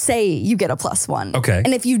 it'll say you get a plus one. Okay.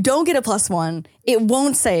 And if you don't get a plus one, it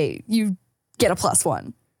won't say you get a plus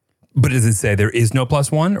one. But does it say there is no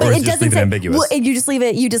plus one, or is it just leave it ambiguous? Well, you just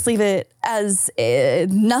leave it as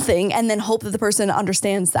nothing, and then hope that the person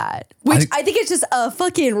understands that. Which I think it's just a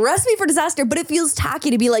fucking recipe for disaster. But it feels tacky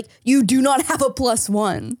to be like, you do not have a plus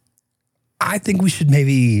one. I think we should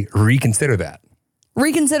maybe reconsider that.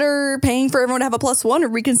 Reconsider paying for everyone to have a plus one, or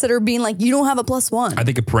reconsider being like, you don't have a plus one. I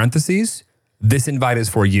think in parentheses, this invite is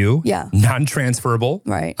for you. Yeah. Non-transferable.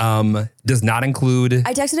 Right. Does not include.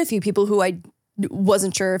 I texted a few people who I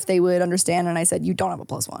wasn't sure if they would understand, and I said, you don't have a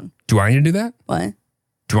plus one. Do I need to do that? What?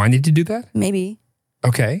 Do I need to do that? Maybe.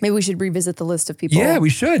 Okay. Maybe we should revisit the list of people. Yeah, we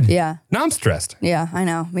should. Yeah. Now I'm stressed. Yeah, I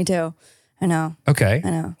know. Me too. I know. Okay. I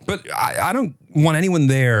know. But I don't want anyone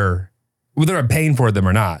there, whether I'm paying for them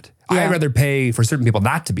or not. Yeah. I'd rather pay for certain people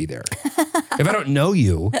not to be there. If I don't know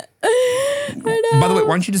you. By the way, why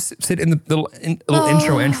don't you just sit in the little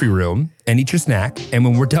intro entry room and eat your snack, and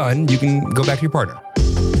when we're done, you can go back to your partner.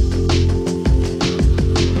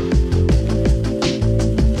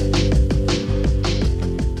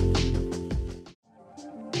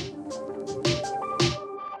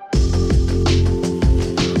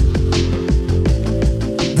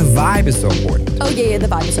 Vibe is so important. Oh yeah, the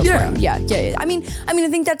vibe is so important. Yeah. I mean, I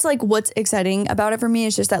think that's like what's exciting about it for me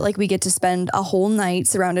is just that like we get to spend a whole night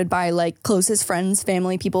surrounded by like closest friends,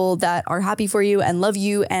 family, people that are happy for you and love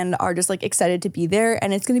you and are just like excited to be there,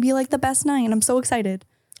 and it's gonna be like the best night, and I'm so excited.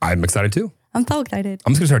 I'm excited too. I'm so excited.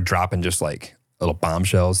 I'm just gonna start dropping just like little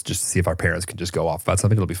bombshells just to see if our parents can just go off about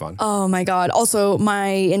something. It'll be fun. Oh my God. Also, my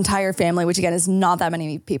entire family, which again is not that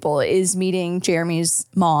many people, is meeting Jeremy's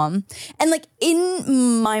mom. And like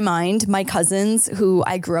in my mind, my cousins who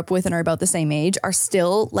I grew up with and are about the same age are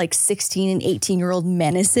still like 16 and 18-year-old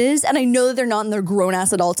menaces. And I know that they're not, and they're grown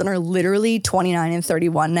ass adults and are literally 29 and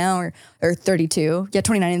 31 now or 32. Yeah,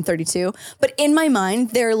 29 and 32. But in my mind,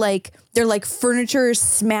 they're like furniture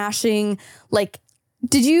smashing, like,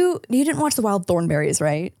 you didn't watch The Wild Thornberrys,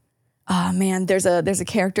 right? Oh man, there's a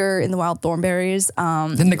character in The Wild Thornberrys.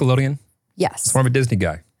 Then Nickelodeon. Yes. It's more of a Disney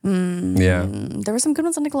guy. Yeah. There were some good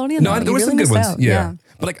ones on Nickelodeon. No, there were some good ones. Yeah.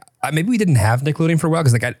 But like maybe we didn't have Nickelodeon for a while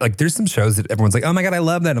because like there's some shows that everyone's like, oh my God, I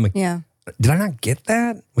love that. I'm like, yeah. Did I not get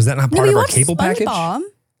that? Was that not part of our cable package?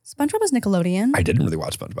 SpongeBob was Nickelodeon. I didn't really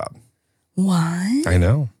watch SpongeBob. What? I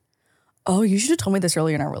know. Oh, you should have told me this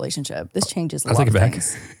earlier in our relationship. This changes a lot I'll take it back.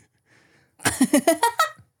 Things.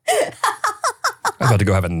 I'm about to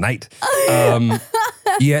go have a night.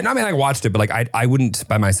 Yeah, no, I mean, I watched it, but like I wouldn't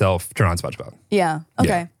by myself turn on SpongeBob. Yeah.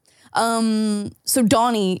 Okay. So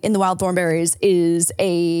Donnie in The Wild Thornberrys is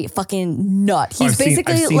a fucking nut. He's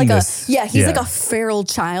basically like he's like a feral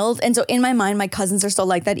child. And so in my mind, my cousins are still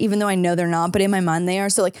like that, even though I know they're not, but in my mind they are.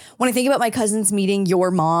 So like when I think about my cousins meeting your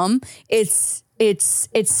mom, it's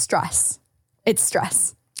stress. It's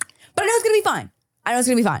stress. But I know it's gonna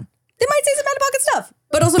be fine. They might say some out-of-pocket stuff,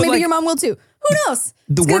 but also maybe like, your mom will too. Who knows?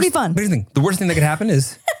 It's going to be fun. But here's the thing. The worst thing that could happen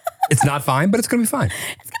is it's not fine, but it's going to be fine.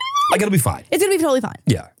 Like, it'll be fine. It's going to be totally fine.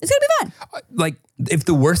 Yeah. It's going to be fine. Like, if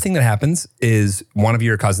the worst thing that happens is one of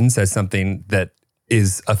your cousins says something that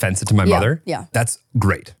is offensive to my mother, that's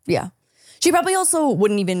great. Yeah. She probably also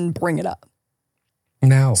wouldn't even bring it up.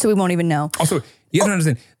 No. So we won't even know. Also, you have to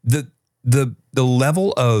understand, the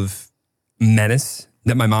level of menace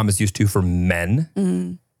that my mom is used to for men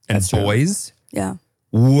and boys,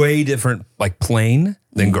 way different, like plane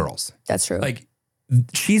than girls. That's true. Like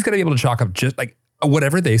she's gonna be able to chalk up just like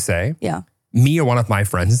whatever they say. Yeah. Me or one of my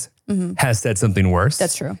friends has said something worse.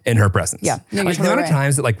 That's true. In her presence. Yeah. Like the amount of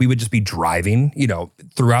times that like we would just be driving,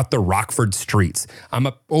 throughout the Rockford streets. I'm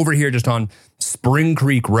up over here just on Spring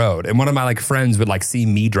Creek Road, and one of my like friends would like see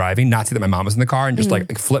me driving, not see that my mom was in the car, and just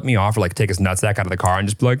like flip me off or like take his nutsack out of the car and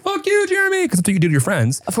just be like, "Fuck you, Jeremy," because that's what you do to your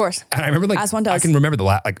friends. Of course. And I remember like as one does. I can remember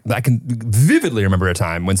I can vividly remember a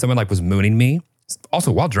time when someone like was mooning me.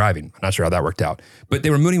 Also while driving. I'm not sure how that worked out. But they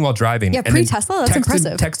were mooning while driving. Yeah, pre-Tesla, that's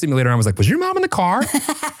impressive. Texted me later on, was like, was your mom in the car?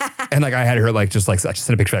 And like I had her like just sent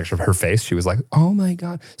a picture of her face. She was like, oh my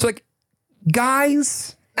God. So like,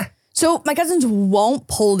 guys. So my cousins won't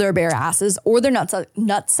pull their bare asses or their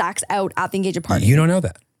nut sacks out at the engagement party. You don't know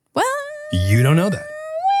that. What? You don't know that.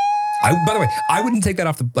 By the way, I wouldn't take that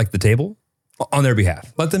off the table on their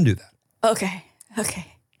behalf. Let them do that. Okay.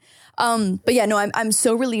 But yeah, no, I'm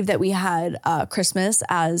so relieved that we had Christmas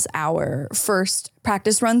as our first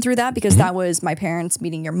practice run through that, because that was my parents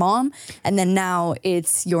meeting your mom. And then now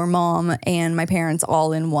it's your mom and my parents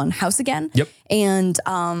all in one house again. Yep. And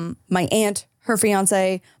my aunt, her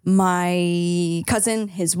fiance, my cousin,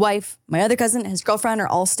 his wife, my other cousin, his girlfriend are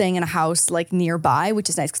all staying in a house like nearby, which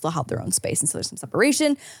is nice because they'll have their own space. And so there's some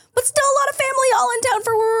separation, but still a lot of family all in town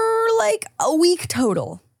for like a week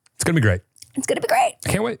total. It's going to be great. It's going to be great. I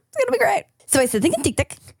can't wait. It's going to be great. So I said, thinking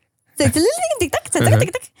TikTok. So it's a little thinking TikTok. So it's like,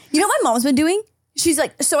 TikTok. You know what my mom's been doing? She's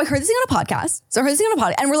like, so I heard this thing on a podcast.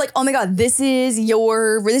 And we're like, oh my God, this is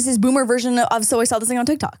boomer version of So I Saw This Thing on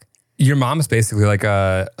TikTok. Your mom is basically like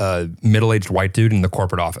a middle-aged white dude in the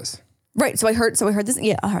corporate office. Right. So I heard this.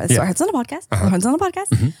 Yeah. So I heard this on a podcast. I heard this on a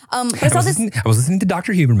podcast. But I saw this. I was listening to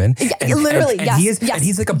Dr. Huberman. Yeah, literally. Yes. And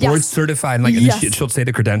he's like a board certified, and like and then she'll say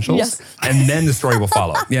the credentials, and then the story will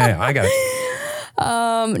follow. Yeah, I got it.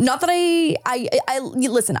 Not that I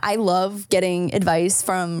listen, I love getting advice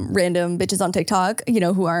from random bitches on TikTok,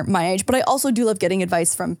 who aren't my age, but I also do love getting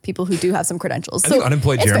advice from people who do have some credentials. I think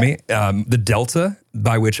unemployed Jeremy, the delta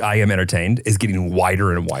by which I am entertained is getting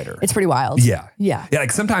wider and wider. It's pretty wild. Yeah. Yeah. Yeah.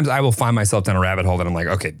 Like sometimes I will find myself down a rabbit hole that I'm like,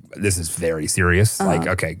 okay, this is very serious. Like,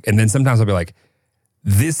 okay. And then sometimes I'll be like,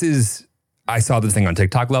 I saw this thing on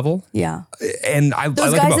TikTok level. Yeah. And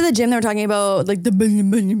those guys at the gym, they were talking about like the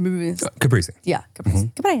Caprese. Yeah.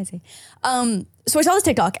 Caprese. So I saw this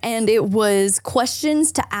TikTok and it was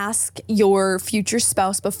questions to ask your future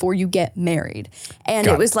spouse before you get married. And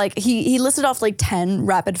it was like, he listed off like 10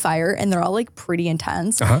 rapid fire and they're all like pretty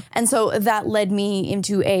intense. And so that led me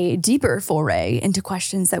into a deeper foray into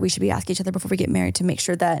questions that we should be asking each other before we get married to make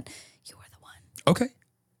sure that you are the one. Okay.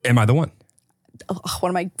 Am I the one? One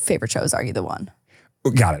of my favorite shows, Are You the One?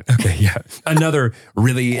 Got it. Okay, yeah. Another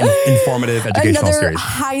really informative educational series.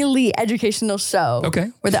 Highly educational show. Okay.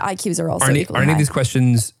 Where the IQs are also equally Are any high. of these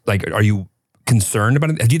questions, like, are you concerned about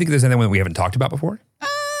it? Do you think there's anything that we haven't talked about before?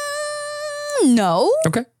 No.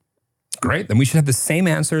 Okay. Great. Then we should have the same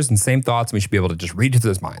answers and same thoughts, and we should be able to just read into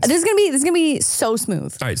those minds. This is gonna be so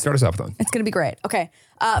smooth. All right, start us off then. It's gonna be great. Okay.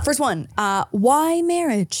 First one. Why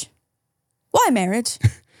marriage? Why marriage?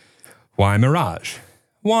 Why Mirage?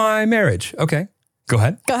 Why marriage? Okay. Go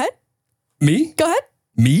ahead. Go ahead. Me? Go ahead.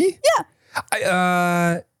 Me?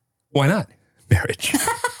 Yeah. Why not marriage?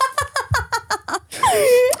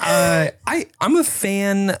 I'm a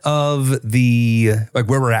fan of the like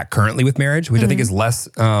where we're at currently with marriage, which I think is less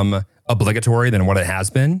obligatory than what it has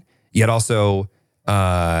been. Yet also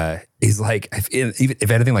is like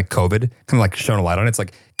if anything like COVID kind of like shone a light on it. It's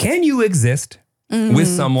like, can you exist with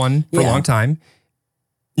someone for a long time,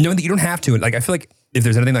 knowing that you don't have to? Like I feel like if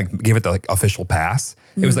there's anything like give it the like official pass,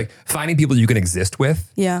 it was like finding people you can exist with.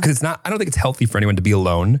 Yeah. Because it's not. I don't think it's healthy for anyone to be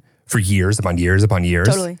alone for years upon years upon years.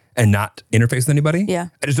 Totally. And not interface with anybody. Yeah.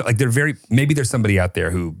 I just like maybe there's somebody out there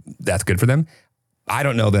who that's good for them. I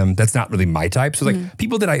don't know them. That's not really my type. So like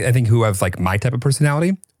people that I think who have like my type of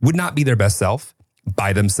personality would not be their best self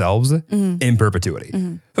by themselves in perpetuity.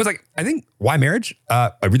 So it's like, I think why marriage?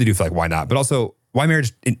 I really do feel like why not? But also why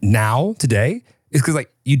marriage now today is because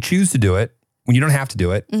like you choose to do it when you don't have to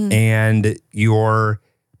do it, and your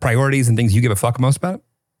priorities and things you give a fuck most about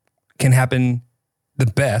can happen the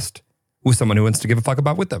best with someone who wants to give a fuck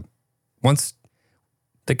about with them. Once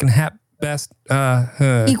they can have best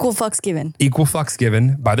Equal fucks given. equal fucks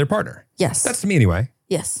given by their partner. Yes. That's to me anyway.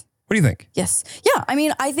 Yes. What do you think? Yes. Yeah. I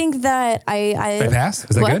mean, I think that Did I pass?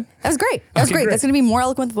 Was that What? good? That was great. That was Okay, great. great. That's going to be more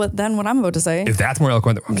eloquent than what I'm about to say. If that's more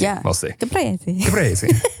eloquent, okay, Yeah. we'll see. Caprese.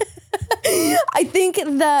 Caprese. I think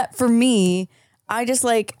that for me, I just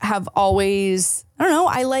like have always, I don't know,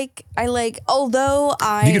 I like, although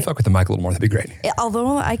If you could fuck with the mic a little more, that'd be great.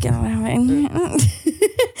 although I can,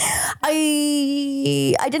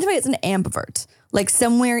 I identify as an ambivert, like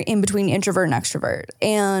somewhere in between introvert and extrovert.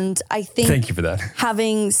 And I think Thank you for that.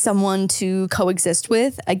 having someone to coexist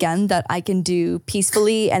with, again, that I can do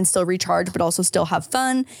peacefully and still recharge, but also still have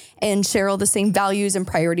fun and share all the same values and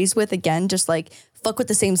priorities with, again, just like fuck with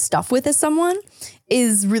the same stuff with as someone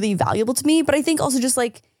is really valuable to me. But I think also just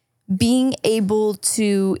like being able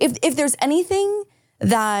to, if there's anything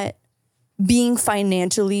that being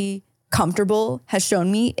financially comfortable has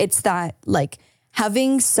shown me, it's that like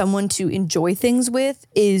having someone to enjoy things with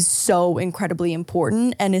is so incredibly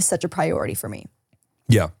important and is such a priority for me.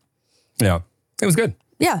 Yeah. Yeah. It was good.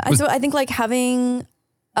 Yeah. So I think like having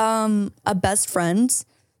a best friend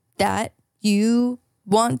that you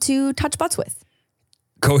want to touch butts with.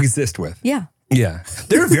 Coexist with. Yeah. Yeah.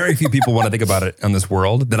 There are very few people when I think about it on this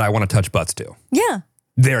world that I want to touch butts to. Yeah.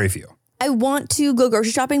 Very few. I want to go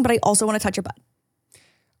grocery shopping, but I also want to touch your butt.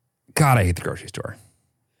 God, I hate the grocery store.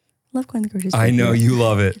 Love going to the grocery store. I know you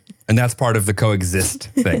love it. And that's part of the coexist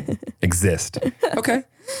thing. Exist. Okay.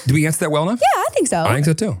 Do we answer that well enough? Yeah, I think so. I think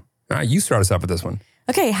so too. All right, you start us off with this one.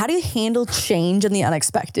 Okay, how do you handle change and the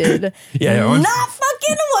unexpected? Yeah, Not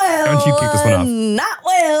fucking well. Why don't you kick this one off?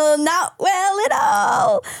 Not well at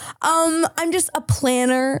all. I'm just a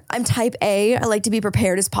planner. I'm type A. I like to be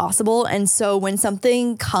prepared as possible. And so when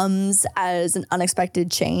something comes as an unexpected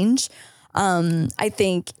change, I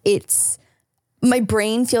think my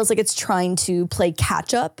brain feels like it's trying to play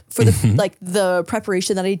catch up for the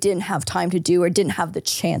preparation that I didn't have time to do or didn't have the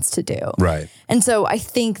chance to do. Right. And so I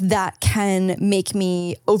think that can make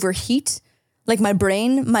me overheat. Like my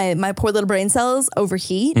brain, my poor little brain cells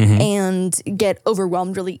overheat and get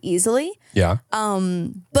overwhelmed really easily. Yeah.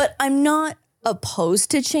 But I'm not opposed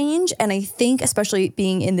to change. And I think especially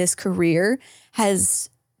being in this career has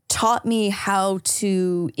taught me how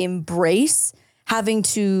to embrace having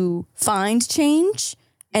to find change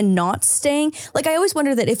and not staying. Like I always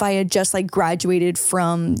wonder that if I had just like graduated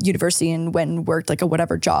from university and went and worked like a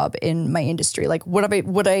whatever job in my industry, like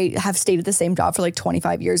would I have stayed at the same job for like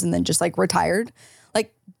 25 years and then just like retired?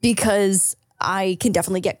 Like, because I can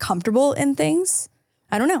definitely get comfortable in things.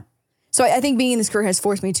 I don't know. So I think being in this career has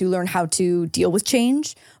forced me to learn how to deal with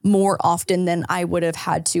change more often than I would have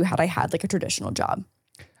had to had I had like a traditional job.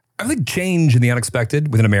 I think change and the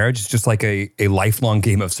unexpected within a marriage is just like a lifelong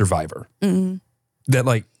game of Survivor. Mm-hmm. That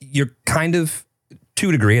like you're kind of, to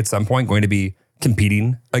a degree at some point, going to be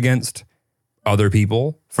competing against other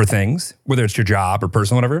people for things, whether it's your job or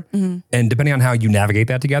personal, whatever. Mm-hmm. And depending on how you navigate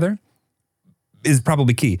that together is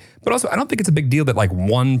probably key. But also, I don't think it's a big deal that like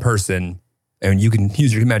one person, and you can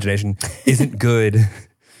use your imagination, isn't good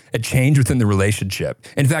at change within the relationship.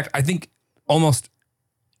 In fact, I think almost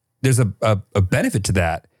there's a benefit to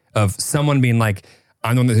that. Of someone being like,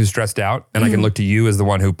 I'm the one who's stressed out and I can look to you as the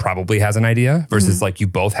one who probably has an idea versus like you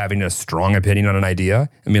both having a strong opinion on an idea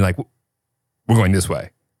and being like, we're going this way.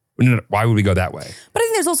 Why would we go that way? But I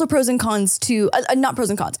think there's also pros and cons to, not pros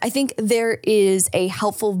and cons. I think there is a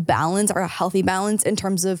helpful balance or a healthy balance in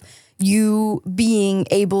terms of you being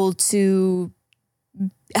able to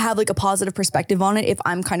have like a positive perspective on it if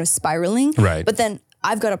I'm kind of spiraling. Right. But then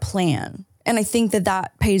I've got a plan. And I think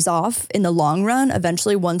that pays off in the long run.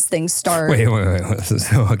 Eventually, once things start. Wait.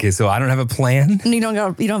 So I don't have a plan? You don't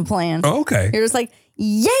have a plan. Oh, okay. You're just like,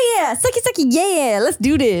 yeah, sucky, yeah, let's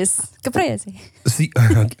do this. Caprese. See,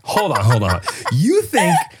 hold on. You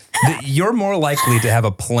think that you're more likely to have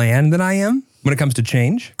a plan than I am when it comes to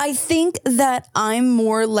change? I think that I'm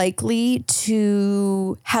more likely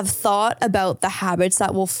to have thought about the habits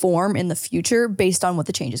that will form in the future based on what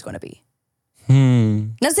the change is going to be.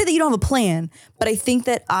 Not to say that you don't have a plan, but I think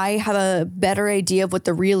that I have a better idea of what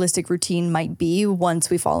the realistic routine might be once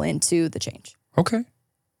we fall into the change. Okay.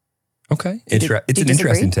 It's an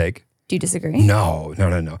interesting take. Do you disagree? No.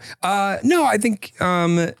 No, I think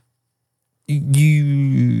I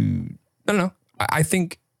don't know. I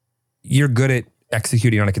think you're good at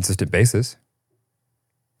executing on a consistent basis.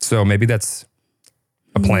 So maybe that's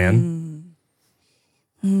a plan.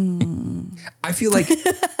 I feel like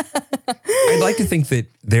I'd like to think that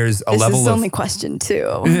there's a level of... This is the only question too.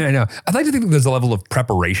 I know. I'd like to think that there's a level of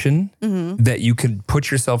preparation that you can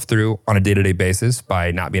put yourself through on a day-to-day basis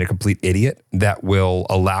by not being a complete idiot that will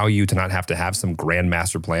allow you to not have to have some grand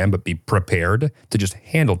master plan, but be prepared to just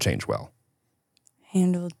handle change well.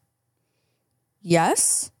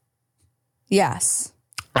 Yes.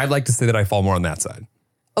 I'd like to say that I fall more on that side.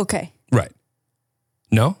 Okay. Right.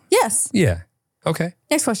 No? Yes. Yeah. Okay.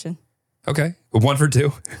 Next question. Okay. 1 for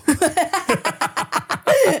 2.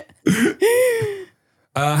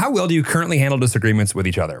 How well do you currently handle disagreements with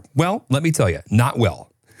each other? Well, let me tell you, not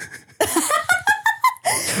well.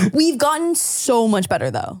 We've gotten so much better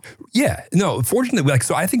though. Yeah. No, fortunately,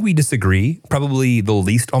 so I think we disagree probably the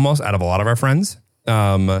least almost out of a lot of our friends.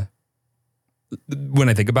 When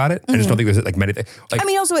I think about it, I just don't think there's like many things. Like, I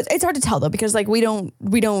mean, also it's hard to tell though, because like we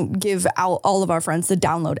don't give out all of our friends the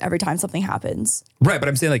download every time something happens. Right. But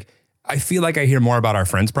I'm saying like, I feel like I hear more about our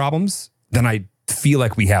friends' problems than I feel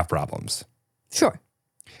like we have problems. Sure.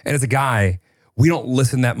 And as a guy, we don't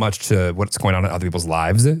listen that much to what's going on in other people's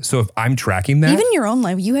lives. So if I'm tracking that. Even your own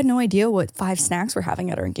life, you had no idea what 5 snacks we're having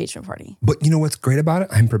at our engagement party. But you know what's great about it?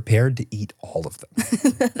 I'm prepared to eat all of them.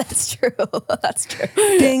 That's true. That's true.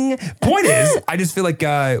 Ding. Point is, I just feel like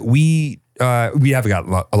we have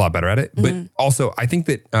got a lot better at it. But also, I think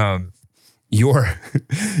that your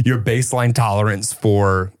baseline tolerance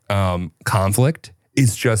for conflict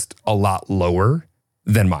is just a lot lower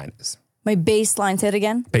than mine is. My baseline, say it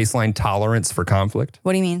again. Baseline tolerance for conflict.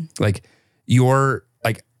 What do you mean? Like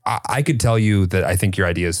I could tell you that I think your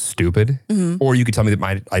idea is stupid, or you could tell me that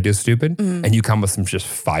my idea is stupid, and you come with some just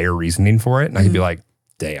fire reasoning for it, and I could be like,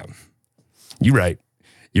 damn, you're right.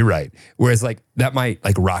 Whereas like that might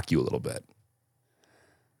like rock you a little bit.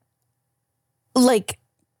 Like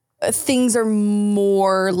things are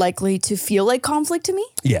more likely to feel like conflict to me?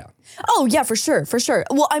 Yeah. Oh, yeah, for sure.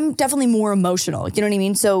 Well, I'm definitely more emotional. You know what I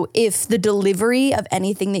mean? So if the delivery of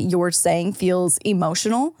anything that you're saying feels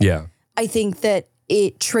emotional, Yeah. I think that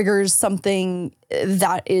it triggers something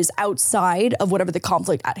that is outside of whatever the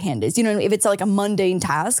conflict at hand is. You know, if it's like a mundane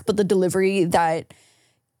task, but the delivery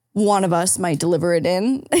one of us might deliver it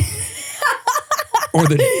in. or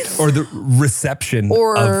the reception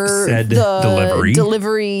or of said the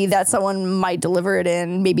delivery that someone might deliver it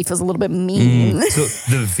in maybe feels a little bit mean. So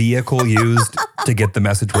the vehicle used to get the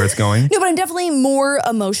message where it's going. No, but I'm definitely more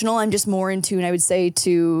emotional. I'm just more in tune, I would say,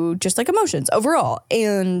 to just like emotions overall.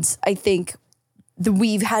 And I think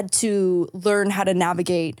we've had to learn how to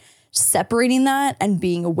navigate separating that and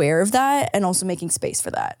being aware of that and also making space for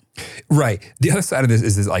that. Right. The other side of this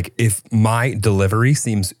is like if my delivery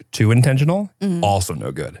seems too intentional, also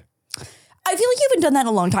no good. I feel like you haven't done that in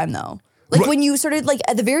a long time though. Like when you started like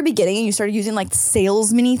at the very beginning and you started using like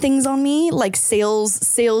sales mini things on me, like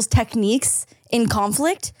sales techniques in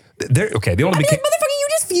conflict. Okay. The only I mean, like, motherfucker, you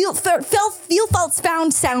just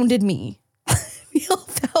sounded me.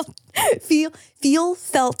 feel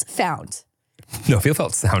felt found. No, feel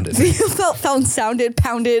felt sounded. Feel felt found sounded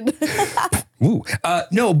pounded. Ooh.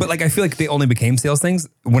 No, but like I feel like they only became sales things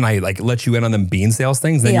when I like let you in on them being sales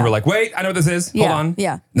things. Then you were like, wait, I know what this is. Hold on.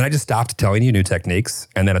 Yeah. Then I just stopped telling you new techniques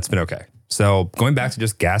and then it's been okay. So going back to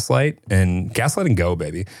just gaslight and go,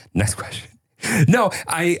 baby. Next question. No, but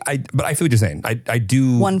I feel what you're saying. I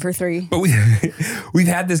do 1 for 3. But we've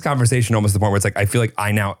had this conversation almost to the point where it's like I feel like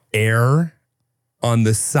I now err on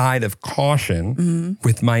the side of caution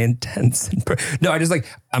with my intents. No,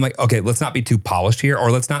 I'm like, okay, let's not be too polished here,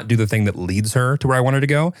 or let's not do the thing that leads her to where I want her to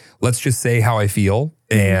go. Let's just say how I feel.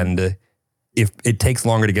 And if it takes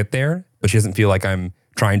longer to get there, but she doesn't feel like I'm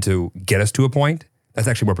trying to get us to a point, that's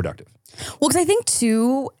actually more productive. Well, because I think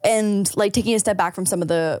too, and like taking a step back from some of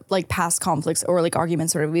the like past conflicts or like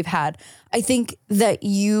arguments or we've had, I think that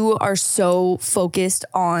you are so focused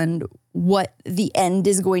on what the end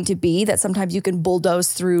is going to be that sometimes you can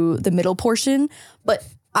bulldoze through the middle portion. But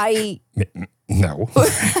No.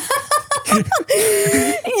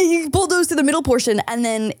 You bulldoze through the middle portion, and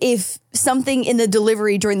then if something in the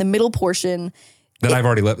delivery during the middle portion that I've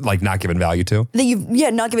already not given value to. That you've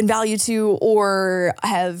not given value to, or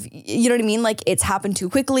have, you know what I mean? Like it's happened too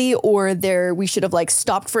quickly, or we should have like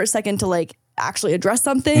stopped for a second to like actually address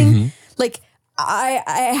something. Like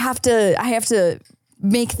I have to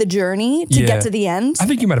make the journey to get to the end. I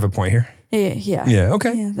think you might have a point here. Yeah. Yeah.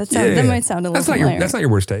 Okay. Yeah. That might sound a little familiar. That's not your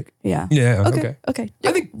worst take. Yeah. Yeah. Okay.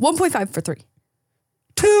 I think 1.5 for 3.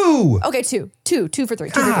 2. Okay, 2 for 3.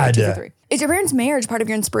 2 God. for 3. Is your parents' marriage part of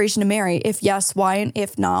your inspiration to marry? If yes, why? And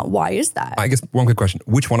if not, why is that? I guess one quick question.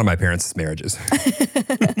 Which one of my parents' marriages? Okay,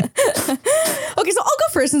 so I'll go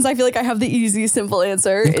first since I feel like I have the easy, simple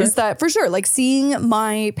answer. Okay. Is that for sure? Like seeing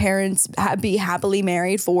my parents be happily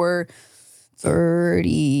married for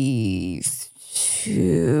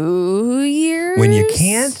 32 years. When you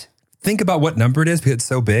can't think about what number it is because it's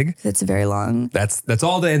so big. It's very long. That's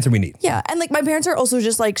all the answer we need. Yeah. And like my parents are also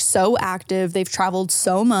just like so active. They've traveled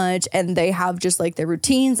so much and they have just like their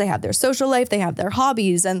routines. They have their social life. They have their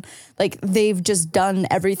hobbies. And like they've just done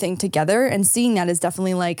everything together. And seeing that is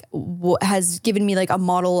definitely like what has given me like a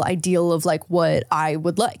model ideal of like what I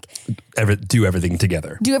would like. Do everything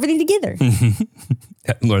together. Do everything together.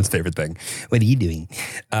 Lauren's favorite thing. What are you doing?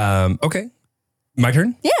 Okay. My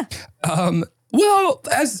turn? Yeah. Well,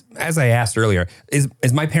 as I asked earlier,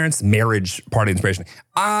 is my parents' marriage part of the inspiration?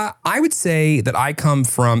 I would say that I come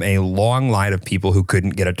from a long line of people who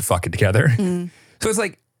couldn't get it to fuck it together. So it's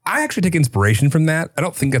like, I actually take inspiration from that. I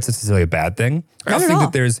don't think that's necessarily a bad thing. I also think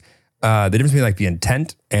that there's the difference between like the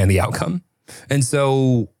intent and the outcome. And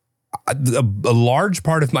so a large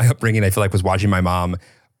part of my upbringing, I feel like, was watching my mom,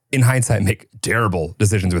 in hindsight, make terrible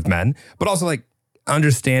decisions with men, but also like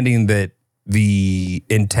understanding that the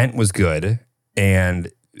intent was good and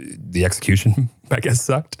the execution, I guess,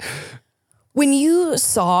 sucked. When you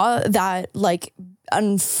saw that like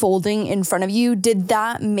unfolding in front of you, did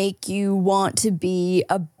that make you want to be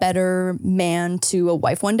a better man to a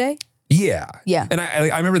wife one day? Yeah. Yeah. And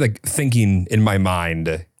I remember like thinking in my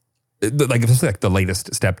mind, like if it's like the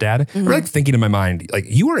latest stepdad, I'm like thinking in my mind, like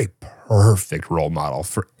you are a perfect role model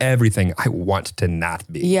for everything I want to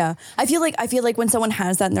not be. Yeah. I feel like when someone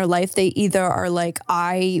has that in their life, they either are like,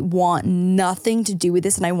 I want nothing to do with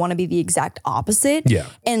this and I want to be the exact opposite. Yeah.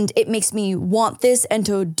 And it makes me want this and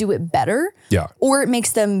to do it better. Yeah. Or it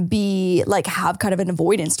makes them be like, have kind of an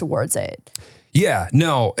avoidance towards it. Yeah,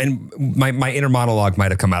 no, and my inner monologue might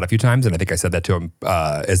have come out a few times, and I think I said that to him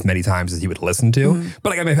as many times as he would listen to.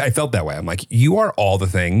 But like, I mean, I felt that way. I'm like, you are all the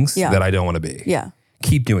things that I don't want to be. Yeah.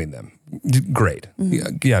 Keep doing them. Great.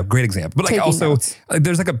 Yeah, great example. But like Taking also, notes.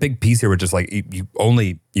 there's like a big piece here where just like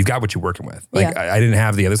you got what you're working with. Like I didn't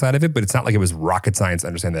have the other side of it, but it's not like it was rocket science to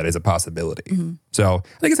understand that is a possibility. So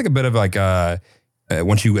I think it's like a bit of like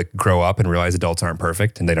once you like grow up and realize adults aren't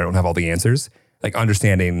perfect and they don't have all the answers, like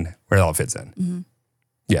understanding where it all fits in.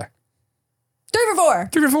 Yeah. 3 for 4.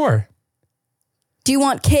 3 for 4. Do you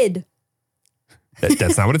want kid?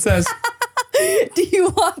 That's not what it says. Do you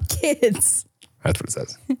want kids? That's what it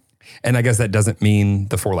says. And I guess that doesn't mean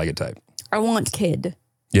the 4-legged type. I want kid.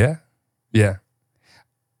 Yeah. Yeah.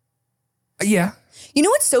 Yeah. You know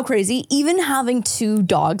what's so crazy? Even having 2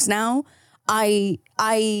 dogs now, I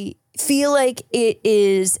feel like it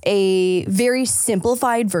is a very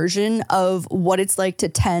simplified version of what it's like to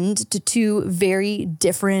tend to 2 very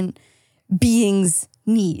different beings'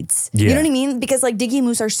 needs. Yeah. You know what I mean? Because like Diggy and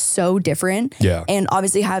Moose are so different and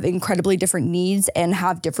obviously have incredibly different needs and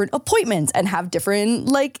have different appointments and have different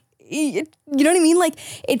like, you know what I mean? Like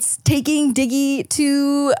it's taking Diggy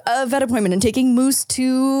to a vet appointment and taking Moose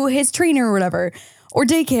to his trainer or whatever, or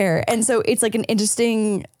daycare. And so it's like an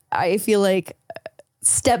interesting, I feel like,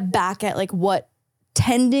 step back at like what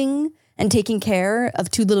tending and taking care of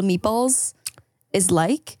 2 little meatballs is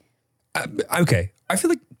like. Okay. I feel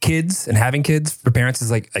like kids and having kids for parents is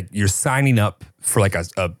like you're signing up for like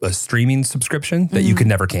a streaming subscription that you can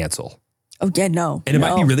never cancel. Oh yeah, no. And it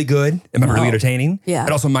might be really good. It might be really entertaining. Yeah.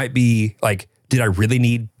 It also might be like, did I really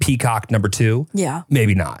need Peacock number 2? Yeah.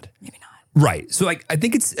 Maybe not. Maybe not. Right. So like, I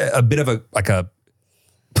think it's a bit of a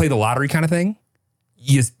play the lottery kind of thing.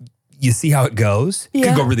 You see how it goes. It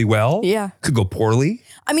could go really well. Yeah. Could go poorly.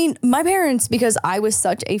 I mean, my parents, because I was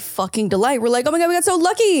such a fucking delight, were like, oh my God, we got so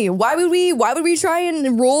lucky. Why would we try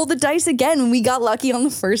and roll the dice again when we got lucky on the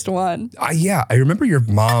first one? Yeah. I remember your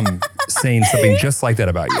mom saying something just like that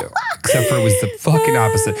about you, except for it was the fucking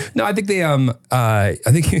opposite. No, I think I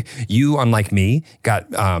think you, unlike me, got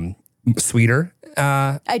sweeter.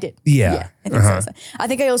 I did. Yeah. I think so. I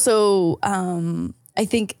think I also, I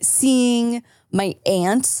think seeing my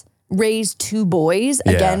aunt raised 2 boys.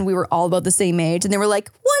 Again, we were all about the same age, and they were like,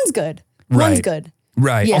 one's good. One's good.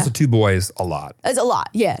 Right. Yeah. Also 2 boys, a lot. It's a lot.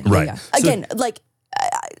 Yeah. Right. Yeah. Again, like,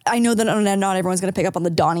 I know that not everyone's going to pick up on the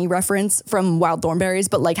Donnie reference from Wild Thornberries,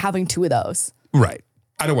 but like having 2 of those. Right.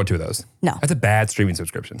 I don't want 2 of those. No. That's a bad streaming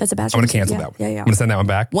subscription. That's a bad I'm going to streaming- cancel yeah, that one. yeah, yeah. I'm going to send that one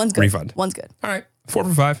back. One's good. Refund. One's good. All right. 4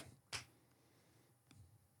 for 5.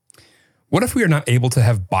 What if we are not able to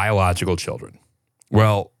have biological children?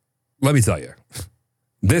 Well, let me tell you,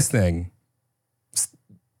 this thing, it's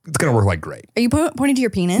going to work like great. Are you pointing to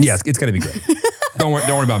your penis? Yes, it's going to be great. Don't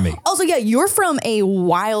worry about me. Also, yeah, you're from a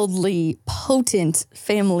wildly potent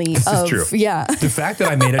family This of, is true. yeah. The fact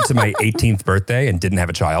that I made it to my 18th birthday and didn't have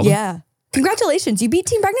a child. Yeah. Congratulations. You beat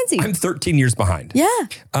teen pregnancy. I'm 13 years behind. Yeah.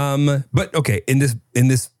 But okay, in this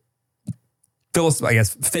I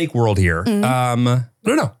guess fake world here. I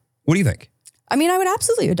don't know. What do you think? I mean, I would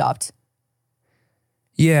absolutely adopt.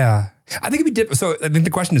 Yeah. I think it'd be different. So I think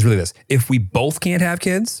the question is really this. If we both can't have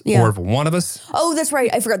kids, Yeah. or if one of us. Oh, that's right.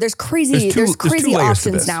 I forgot. There's crazy There's two layers to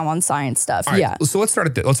options this. now on science stuff. All right, Yeah. So let's start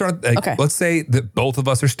at this. Okay. Let's say that both of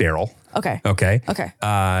us are sterile. Okay. Okay.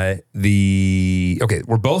 Okay.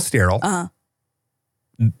 We're both sterile. Uh-huh.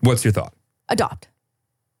 What's your thought? Adopt.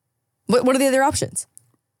 What are the other options?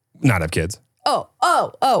 Not have kids. Oh,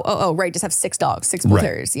 right. Just have 6 dogs, 6 bull Right.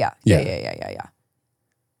 terriers. Yeah. Yeah.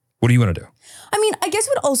 What do you want to do? I mean, I guess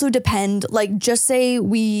it would also depend. Like, just say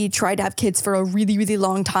we tried to have kids for a really, really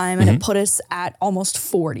long time and it put us at almost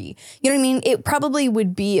 40. You know what I mean? It probably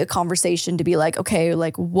would be a conversation to be like, okay,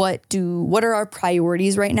 like what are our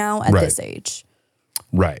priorities right now at Right. this age?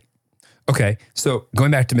 Right. Okay. So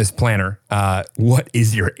going back to Miss Planner, what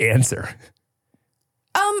is your answer?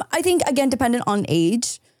 I think, again, dependent on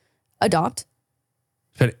age, adopt.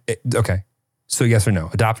 Okay. So yes or no?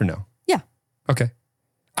 Adopt or no? Yeah. Okay.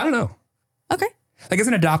 I don't know. Okay. Like as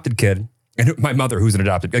an adopted kid, and my mother who's an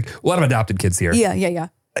adopted, like a lot of adopted kids here. Yeah.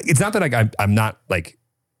 It's not that like I'm not like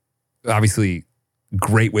obviously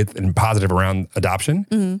great with and positive around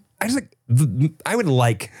adoption. I just like, I would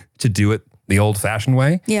like to do it the old fashioned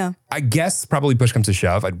way. Yeah. I guess probably push comes to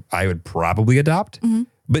shove, I would probably adopt,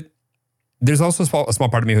 but there's also a small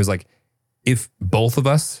part of me who's like, if both of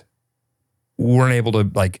us weren't able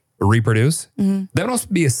to like reproduce, that would also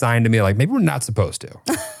be a sign to me like maybe we're not supposed to.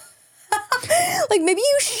 Like maybe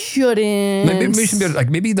you shouldn't. Maybe we should be like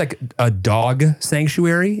maybe like a dog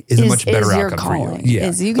sanctuary is a much better outcome for you.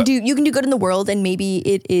 Yeah, you can do good in the world, and maybe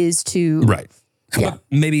it is to right. Yeah. But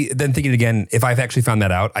maybe then thinking again, if I've actually found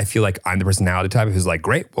that out, I feel like I'm the personality type who's like,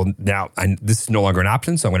 great, well now this is no longer an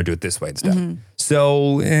option, so I'm going to do it this way instead.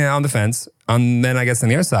 So on the fence. Then I guess on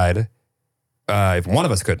the other side, if one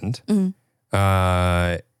of us couldn't,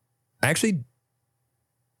 actually,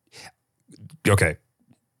 okay.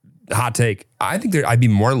 Hot take. I think I'd be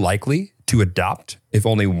more likely to adopt if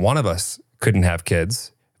only one of us couldn't have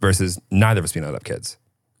kids versus neither of us being able to have kids.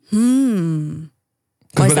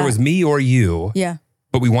 Because whether it was me or you,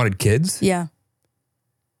 but we wanted kids, I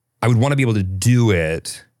would want to be able to do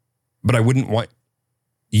it, but I wouldn't want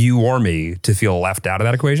you or me to feel left out of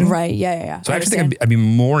that equation. Right. Yeah. So I actually think I'd be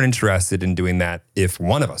more interested in doing that if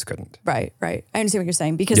one of us couldn't. Right. I understand what you're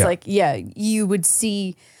saying because you would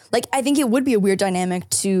see, like, I think it would be a weird dynamic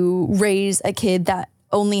to raise a kid that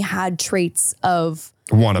only had traits of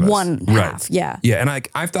one of us. One half. Yeah. And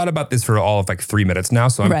I've thought about this for all of like 3 minutes now,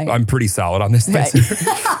 so I'm pretty solid on this answer.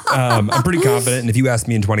 I'm pretty confident, and if you ask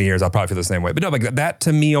me in 20 years, I'll probably feel the same way. But no, like that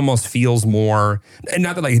to me almost feels more, and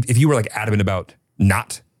not that like if you were like adamant about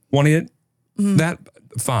not wanting it, that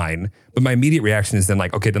fine. But my immediate reaction is then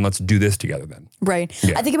like, okay, then let's do this together then. Right.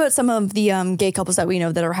 Yeah. I think about some of the gay couples that we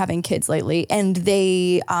know that are having kids lately, and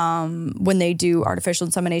they, when they do artificial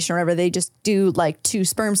insemination or whatever, they just do like 2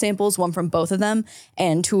 sperm samples, one from both of them,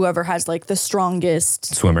 and whoever has like the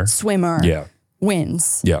strongest swimmer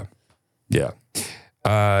wins. Yeah.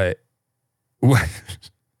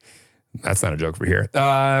 That's not a joke for here.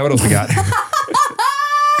 What else we got?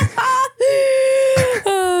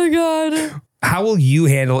 Oh God. How will you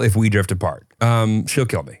handle if we drift apart? She'll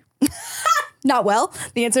kill me. Not well.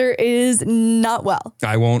 The answer is not well.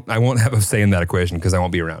 I won't have a say in that equation because I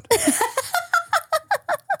won't be around. No,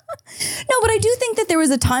 but I do think that there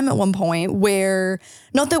was a time at one point where,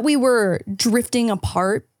 not that we were drifting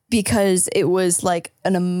apart because it was like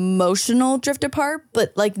an emotional drift apart,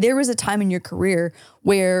 but like there was a time in your career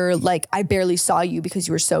where like I barely saw you because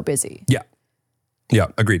you were so busy. Yeah,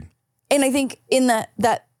 agreed. And I think in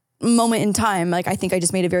that moment in time, like I think I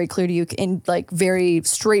just made it very clear to you in like very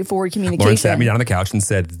straightforward communication. Lauren sat me down on the couch and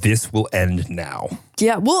said, "This will end now."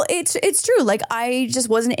 Yeah, well, it's true. Like I just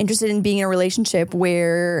wasn't interested in being in a relationship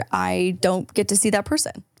where I don't get to see that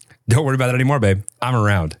person. Don't worry about it anymore, babe. I'm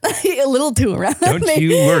around. A little too around. Don't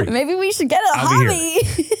you worry. Maybe we should get a hobby.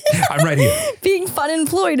 I'm right here. Being fun and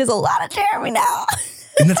employed is a lot of Jeremy now.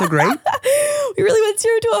 Isn't that so great? We really went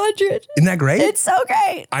 0 to 100. Isn't that great? It's so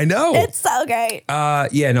great. I know. It's so great.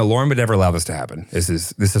 Yeah, no, Lauren would never allow this to happen. This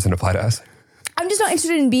doesn't apply to us. I'm just not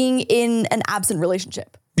interested in being in an absent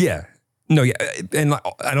relationship. Yeah. No, yeah. And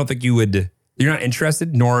I don't think you're not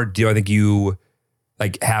interested, nor do I think you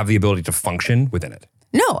like have the ability to function within it.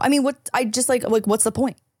 No, I mean, what's the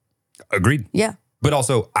point? Agreed. Yeah. But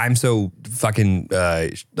also, I'm so fucking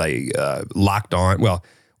locked on. Well,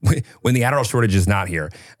 when the Adderall shortage is not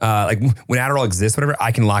here, like when Adderall exists, whatever,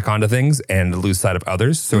 I can lock onto things and lose sight of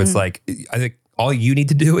others. So it's like, I think all you need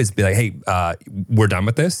to do is be like, hey, we're done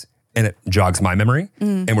with this. And it jogs my memory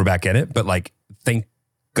and we're back in it. But like, thank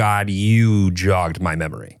God you jogged my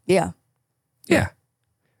memory. Yeah. Yeah.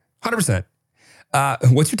 100%.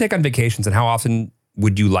 What's your take on vacations and how often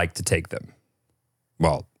would you like to take them?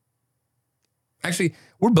 Well, actually,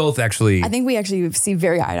 we're both actually. I think we actually see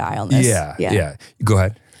very eye to eye on this. Yeah. Go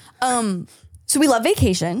ahead. So we love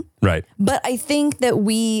vacation. Right. But I think that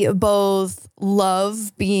we both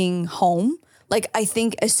love being home. Like, I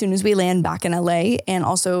think as soon as we land back in LA and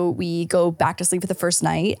also we go back to sleep for the first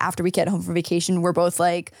night after we get home from vacation, we're both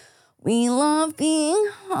like, we love being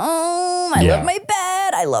home. I love my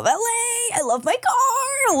bed. I love LA. I love my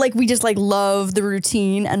car. Like, we just like love the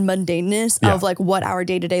routine and mundaneness of like what our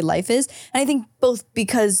day-to-day life is. And I think both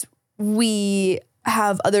because we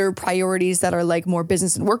have other priorities that are like more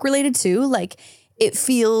business and work related too, like it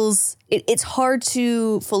feels, it's hard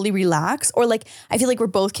to fully relax, or like, I feel like we're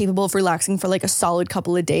both capable of relaxing for like a solid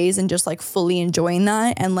couple of days and just like fully enjoying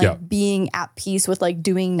that and like being at peace with like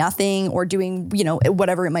doing nothing or doing, you know,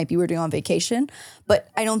 whatever it might be we're doing on vacation. But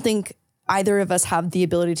I don't think either of us have the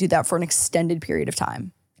ability to do that for an extended period of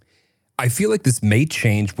time. I feel like this may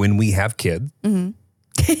change when we have kids.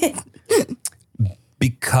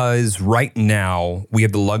 Because right now we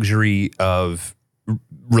have the luxury of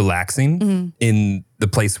relaxing in the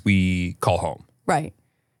place we call home. Right.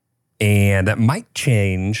 And that might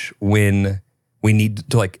change when we need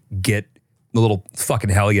to like get little fucking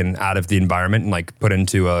hellion out of the environment and like put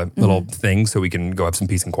into a little thing so we can go have some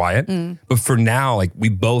peace and quiet. But for now, like we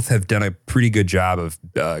both have done a pretty good job of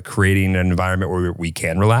creating an environment where we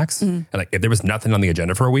can relax. And like if there was nothing on the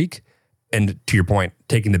agenda for a week, and to your point,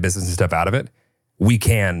 taking the business and stuff out of it, we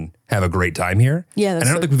can have a great time here. Yeah, and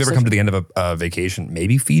I don't think we've ever come to the end of a vacation,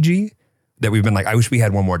 maybe Fiji, that we've been like, I wish we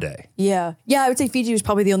had one more day. Yeah. Yeah, I would say Fiji was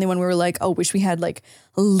probably the only one where we were like, oh, wish we had like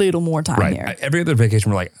a little more time here. Every other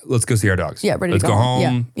vacation, we're like, let's go see our dogs. Yeah, ready let's to go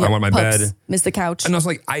home. Yeah. I want my Pups, bed. Miss the couch. And I was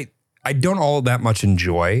like, I don't all that much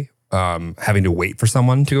enjoy having to wait for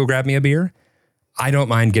someone to go grab me a beer. I don't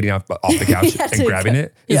mind getting off the couch and grabbing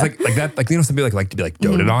it. It's like that, like, you know, somebody like to be like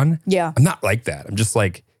doted on. Yeah. I'm not like that. I'm just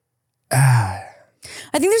like,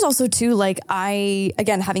 I think there's also too, like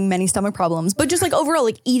again, having many stomach problems, but just like overall,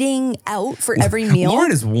 like eating out for every meal.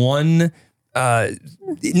 Lauren is one,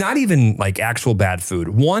 not even like actual bad food,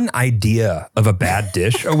 one idea of a bad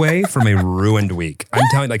dish away from a ruined week. I'm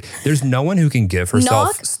telling you, like, there's no one who can give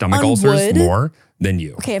herself Knock stomach on ulcers wood. more than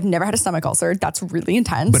you. Okay, I've never had a stomach ulcer. That's really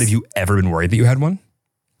intense. But have you ever been worried that you had one?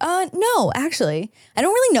 No, actually. I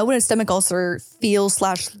don't really know what a stomach ulcer feels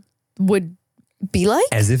 / would be like.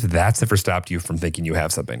 As if that's ever stopped you from thinking you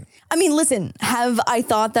have something. I mean, listen, have I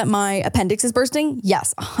thought that my appendix is bursting?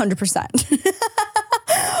 Yes, 100%.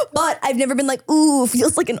 But I've never been like, ooh,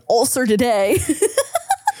 feels like an ulcer today.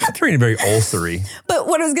 It's very ulcery. But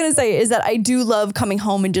what I was going to say is that I do love coming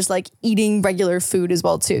home and just like eating regular food as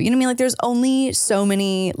well too. You know what I mean? Like there's only so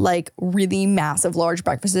many like really massive large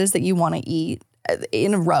breakfasts that you want to eat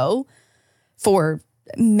in a row for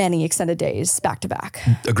many extended days back to back.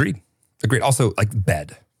 Agreed. Also, like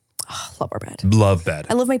bed. Oh, love our bed. Love bed.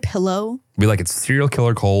 I love my pillow. We like it's serial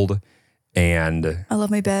killer cold, and I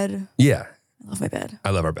love my bed. yeah, I love my bed.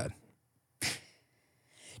 I love our bed.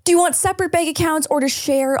 Do you want separate bank accounts or to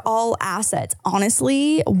share all assets?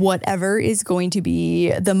 Honestly, whatever is going to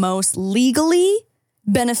be the most legally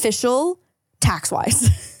beneficial tax-wise.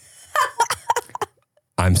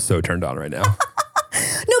 I'm so turned on right now.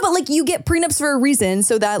 No, but like you get prenups for a reason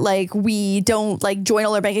so that like we don't like join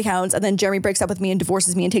all our bank accounts and then Jeremy breaks up with me and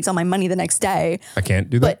divorces me and takes all my money the next day. I can't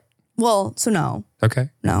do that. But well, so no. Okay.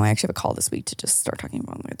 No, I actually have a call this week to just start talking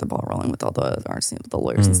about get the ball rolling with all the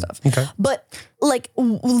lawyers and stuff. Okay. But like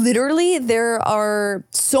literally there are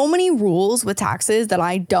so many rules with taxes that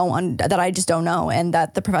I just don't know and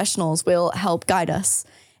that the professionals will help guide us.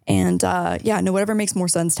 And whatever makes more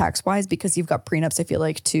sense tax wise, because you've got prenups, I feel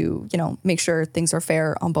like to, make sure things are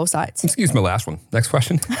fair on both sides. Excuse my last one. Next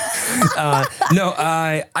question.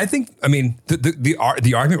 I think,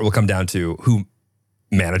 the argument will come down to who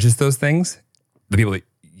manages those things. The people that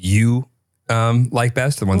you like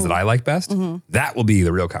best, the ones that I like best. Mm-hmm. That will be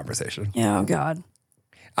the real conversation. Yeah, oh God.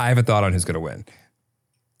 I have a thought on who's going to win.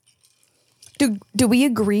 Do we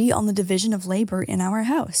agree on the division of labor in our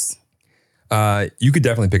house? You could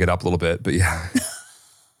definitely pick it up a little bit, but yeah.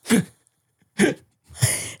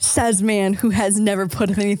 Says man who has never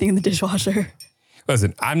put anything in the dishwasher.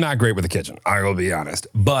 Listen, I'm not great with the kitchen. I will be honest,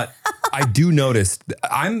 but I do notice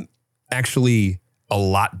I'm actually a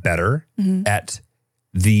lot better at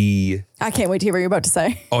I can't wait to hear what you're about to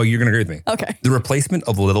say. Oh, you're going to agree with me. Okay. The replacement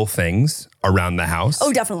of little things around the house.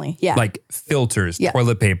 Oh, definitely. Yeah. Like filters,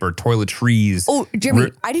 toilet paper, toiletries. Oh,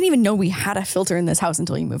 Jeremy, I didn't even know we had a filter in this house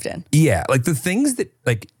until you moved in. Yeah. Like the things that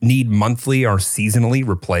like need monthly or seasonally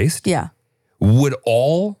replaced. Yeah. Would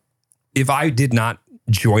all, if I did not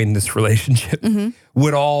join this relationship,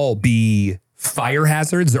 would all be fire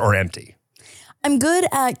hazards or empty? I'm good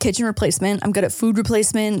at kitchen replacement. I'm good at food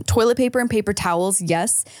replacement, toilet paper and paper towels.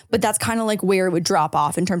 Yes. But that's kind of like where it would drop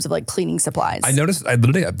off in terms of like cleaning supplies. I noticed,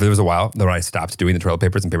 there was a while that I stopped doing the toilet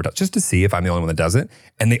papers and paper towels just to see if I'm the only one that does it.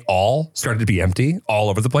 And they all started to be empty all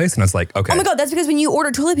over the place. And I was like, okay. Oh my God, that's because when you order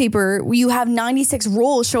toilet paper, you have 96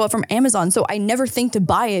 rolls show up from Amazon. So I never think to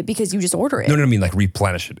buy it because you just order it. No, I mean like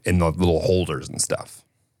replenish it in the little holders and stuff.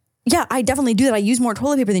 Yeah, I definitely do that. I use more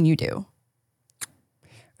toilet paper than you do.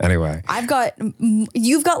 Anyway.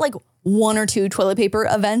 You've got like 1 or 2 toilet paper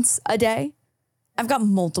events a day. I've got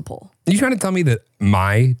multiple. Are you trying to tell me that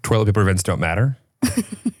my toilet paper events don't matter?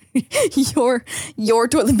 Your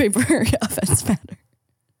toilet paper events matter.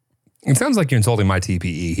 It sounds like you're insulting my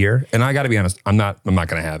TPE here. And I got to be honest, I'm not going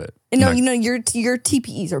to have it. No, your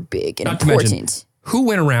TPEs are big and not important. To mention, who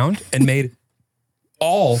went around and made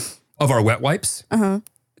all of our wet wipes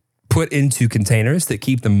put into containers that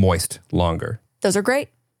keep them moist longer? Those are great.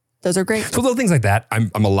 So little things like that,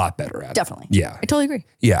 I'm a lot better at. Definitely. Yeah. I totally agree.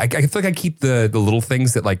 Yeah. I feel like I keep the little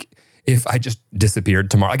things that like, if I just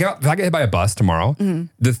disappeared tomorrow, if I get hit by a bus tomorrow,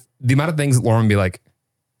 the amount of things that Lauren would be like,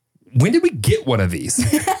 when did we get one of these?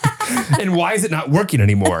 And why is it not working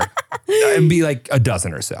anymore? It'd be like a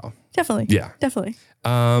dozen or so. Definitely. Yeah. Definitely.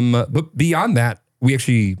 But beyond that, we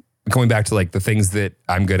actually, going back to like the things that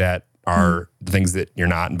I'm good at are the things that you're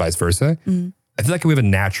not and vice versa. I feel like we have a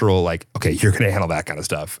natural, like, okay, you're going to handle that kind of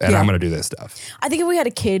stuff and I'm going to do this stuff. I think if we had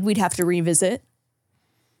a kid, we'd have to revisit.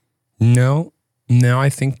 No, I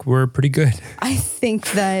think we're pretty good. I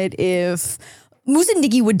think that if Moose and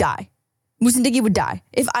Diggy would die.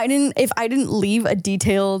 If I didn't leave a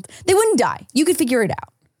detailed, they wouldn't die. You could figure it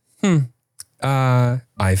out.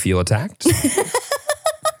 I feel attacked.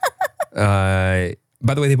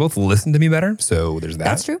 By the way, they both listen to me better, so there's that.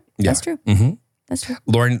 That's true. Yeah. That's true. Mm-hmm. That's true.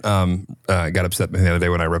 Lauren got upset with me the other day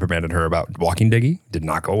when I reprimanded her about walking Diggy. Did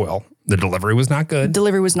not go well. The delivery was not good.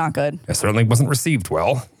 Delivery was not good. It certainly wasn't received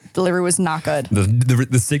well. Delivery was not good.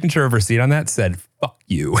 The signature of receipt on that said, fuck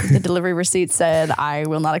you. The delivery receipt said, I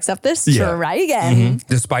will not accept this. Try again.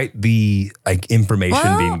 Despite the like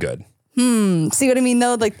information being good. See what I mean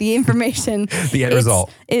though? Like the information. The end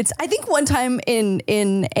result. It's I think one time in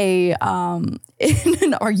in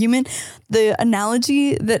an argument, the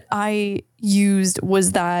analogy that I used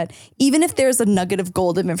was that even if there's a nugget of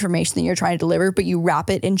gold of information that you're trying to deliver, but you wrap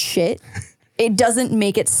it in shit, it doesn't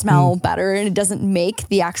make it smell better and it doesn't make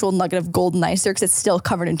the actual nugget of gold nicer because it's still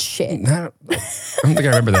covered in shit. I don't think I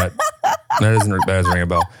remember that. That doesn't ring a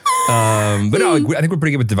bell. But no, I think we're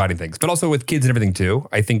pretty good with dividing things, but also with kids and everything too.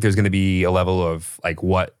 I think there's going to be a level of like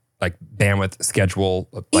what, like bandwidth, schedule,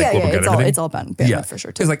 like it's all about bandwidth for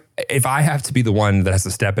sure too. Because like if I have to be the one that has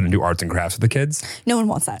to step in and do arts and crafts with the kids, no one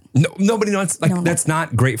wants that. No, nobody wants. Like that's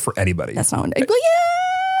not great for anybody. That's not. Well, yeah,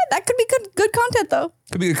 that could be good content though.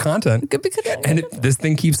 Could be good content. Could be good. And if this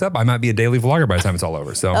thing keeps up, I might be a daily vlogger by the time it's all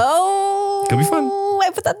over. So could be fun.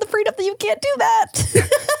 I put that in the freedom that you can't do that.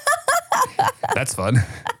 That's fun.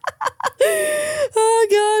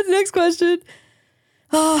 Oh God! Next question.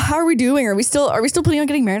 Oh, how are we doing? Are we still planning on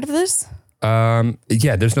getting married after this?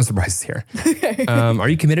 Yeah, there's no surprises here. Okay. Are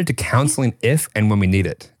you committed to counseling if and when we need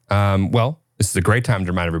it? Well, this is a great time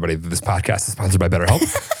to remind everybody that this podcast is sponsored by BetterHelp.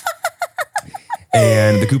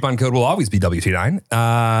 And the coupon code will always be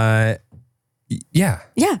WT9. Yeah.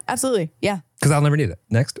 Yeah, absolutely. Yeah. Because I'll never need it.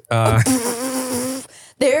 Next.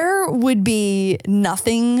 There would be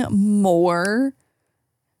nothing more.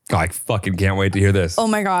 Oh, I fucking can't wait to hear this. Oh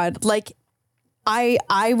my God. Like,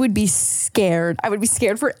 I would be scared. I would be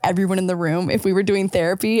scared for everyone in the room if we were doing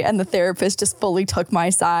therapy and the therapist just fully took my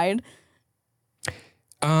side.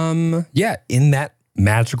 Yeah, in that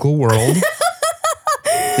magical world.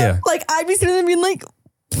 Yeah. Like, I'd be sitting there being like,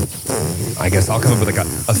 I guess I'll come up with like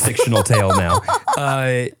a fictional tale now.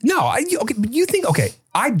 I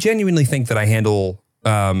genuinely think that I handle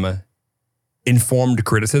informed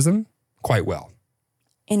criticism quite well.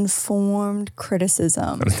 Informed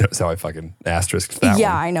criticism. That's how I fucking asterisked that one.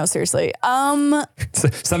 I know, seriously. So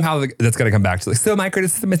somehow that's going to come back to like, so my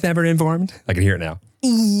criticism is never informed? I can hear it now.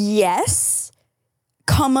 Yes,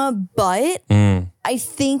 but I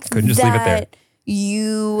think Couldn't just leave it there. that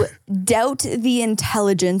you doubt the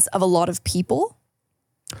intelligence of a lot of people.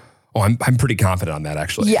 Oh, I'm pretty confident on that,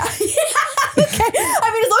 actually. Yeah. Okay.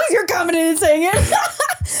 I mean, as long as you're confident in saying it.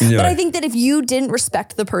 Yeah. But I think that if you didn't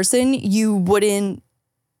respect the person, you wouldn't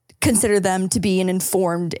consider them to be an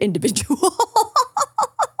informed individual.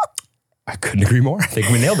 I couldn't agree more. I think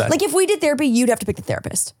we nailed that. Like if we did therapy, you'd have to pick the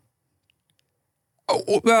therapist.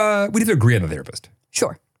 We'd have to agree on the therapist.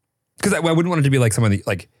 Sure. Because I wouldn't want it to be like someone that,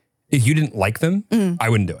 like, if you didn't like them, I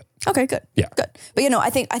wouldn't do it. Okay, good. Yeah. Good. But I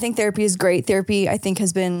think therapy is great. Therapy, I think,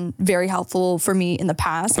 has been very helpful for me in the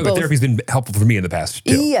past. Therapy's been helpful for me in the past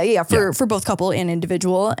too. Yeah, for both couple and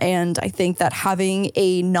individual. And I think that having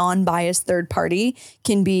a non-biased third party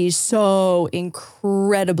can be so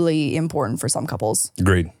incredibly important for some couples.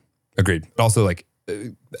 Agreed. But also, like,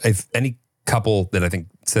 if any couple that I think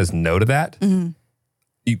says no to that,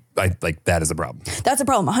 that is a problem. That's a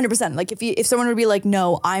problem, 100%. Like if someone would be like,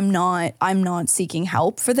 no, I'm not seeking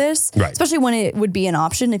help for this, right. Especially when it would be an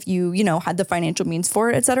option if you had the financial means for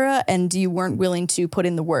it, et cetera, and you weren't willing to put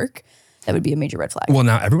in the work, that would be a major red flag. Well,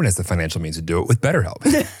 now everyone has the financial means to do it with BetterHelp.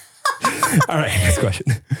 All right, next question.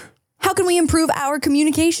 How can we improve our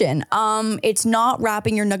communication? It's not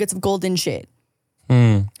wrapping your nuggets of gold in shit.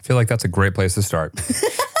 I feel like that's a great place to start.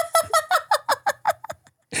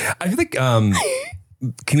 I feel like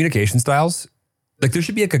communication styles, like there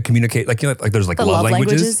should be like a communicate, like like there's like the love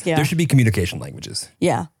languages. Yeah. There should be communication languages.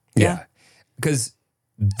 Yeah. Because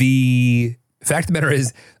the fact of the matter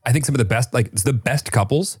is, I think some of the best, like the best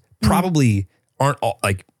couples probably aren't all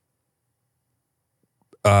like.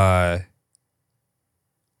 I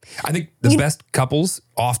think the best couples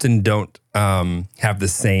often don't have the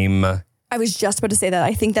same. I was just about to say that.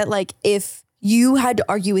 I think that like if you had to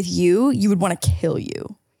argue with you would want to kill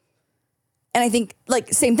you. And I think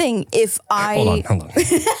like same thing. If I Hold on.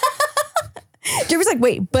 Jeremy's like,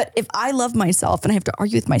 wait, but if I love myself and I have to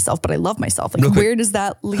argue with myself, but I love myself, like Real quick, where does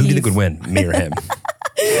that leave? Who do you think would win, me or him?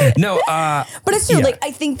 No, but it's true. yeah. Like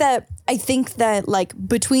I think that like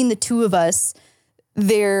between the two of us,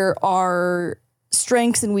 there are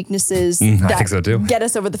strengths and weaknesses that I think so too. get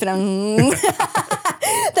us over the finish.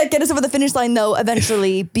 That get us over the finish line, though,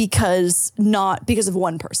 eventually, not because of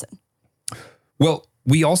one person. Well,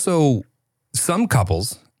 we also, some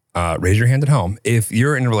couples, raise your hand at home, if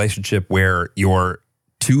you're in a relationship where you're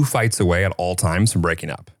 2 fights away at all times from breaking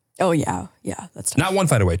up. Oh, yeah. Yeah, that's tough. Not 1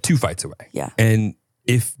 fight away, 2 fights away. Yeah. And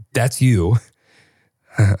if that's you,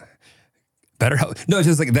 better help. No, it's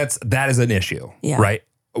just like that is an issue, Yeah. right?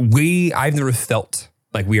 I've never felt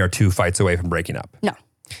like we are 2 fights away from breaking up. No.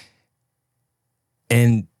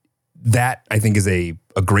 And that I think is a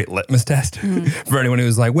great litmus test for anyone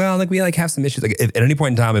who's like, well, like we like have some issues. Like if, at any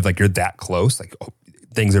point in time, if like you're that close, like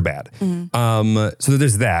things are bad. So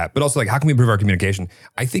there's that, but also like how can we improve our communication?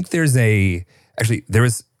 I think so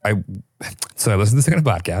I listened to this kind of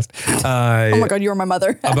podcast. Oh my God, you are my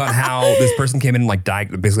mother. about how this person came in and like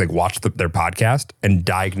basically like watched their podcast and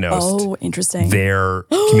diagnosed Oh, interesting. their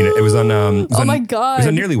community. It was on Oh my God. It was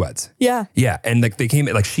on Nearly Weds. Yeah. Yeah. And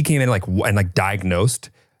like she came in and diagnosed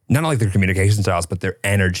not only their communication styles, but their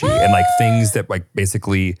energy and like things that like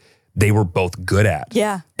basically they were both good at.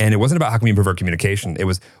 Yeah. And it wasn't about how can we improve our communication. It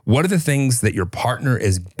was what are the things that your partner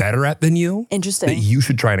is better at than you Interesting. that you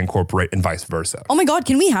should try and incorporate and vice versa. Oh my God,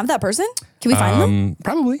 can we have that person? Can we find them?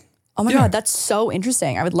 Probably. Oh my yeah. God, that's so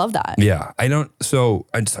interesting. I would love that. Yeah, it's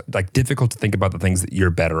like difficult to think about the things that you're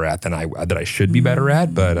better at than I should be better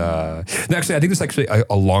at. But actually, I think there's actually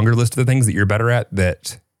a longer list of the things that you're better at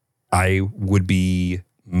that I would be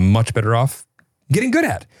much better off getting good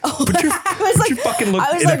at. Put your fucking look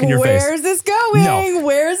I was in like, your face. where's this going? No.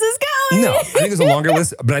 Where's this going? No, I think there's a longer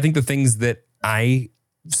list, but I think the things that I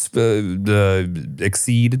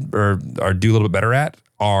exceed or do a little bit better at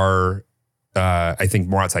are, I think,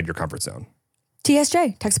 more outside your comfort zone.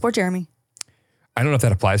 TSJ, tech support Jeremy. I don't know if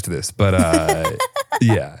that applies to this, but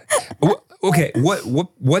yeah. Okay,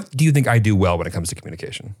 what do you think I do well when it comes to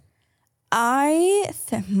communication? I'm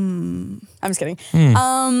just kidding.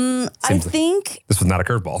 I think This was not a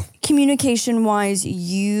curveball. communication wise,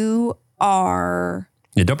 you are.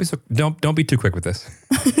 Yeah, don't be too quick with this.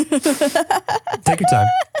 Take your time.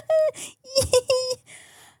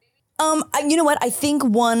 You know what? I think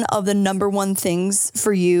one of the number one things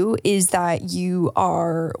for you is that you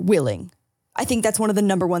are willing. I think that's one of the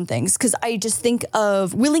number one things because I just think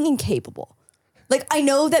of willing and capable. Like, I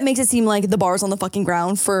know that makes it seem like the bar's on the fucking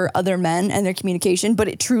ground for other men and their communication, but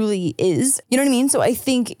it truly is. You know what I mean? So I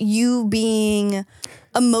think you being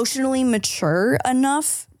emotionally mature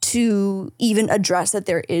enough to even address that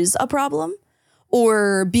there is a problem,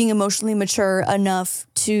 or being emotionally mature enough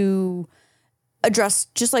to address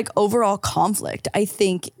just like overall conflict, I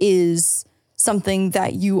think is something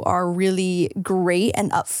that you are really great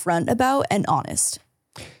and upfront about and honest.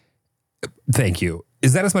 Thank you.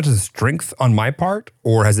 Is that as much as a strength on my part,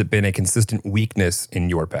 or has it been a consistent weakness in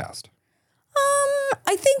your past?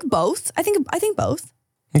 I think both. I think both.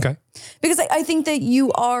 Okay. Because I think that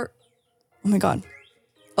you are. Oh my God.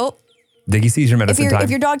 Oh, Diggy seizure medicine time. if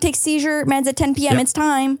your dog takes seizure meds at 10 p.m., Yep. It's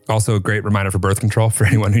time. Also a great reminder for birth control for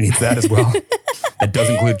anyone who needs that as well. That does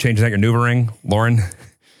include changing out your NuvaRing, Lauren.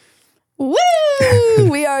 Woo!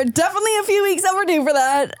 We are definitely a few weeks overdue for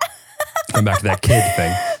that. Come back to that kid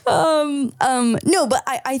thing. No, but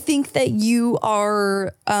I think that you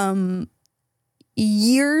are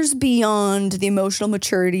years beyond the emotional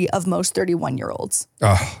maturity of most 31-year-olds.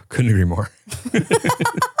 Oh, couldn't agree more.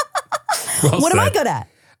 Well What am I said. good at?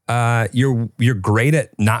 You're great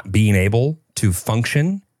at not being able to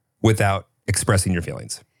function without expressing your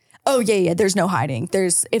feelings. Oh yeah. There's no hiding.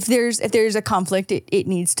 If there's a conflict, it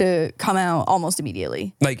needs to come out almost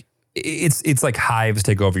immediately. Like it's like hives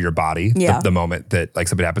take over your body Yeah. the moment that like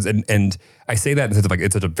something happens. And I say that in the sense of like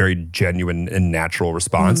it's such a very genuine and natural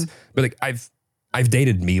response. But like I've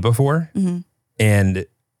dated me before and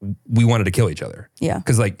we wanted to kill each other. Yeah.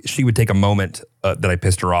 Because like she would take a moment that I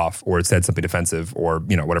pissed her off or said something offensive or,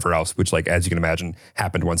 you know, whatever else, which like, as you can imagine,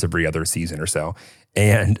 happened once every other season or so.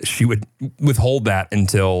 And she would withhold that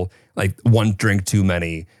until like one drink too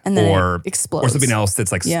many And then or it explodes. or something else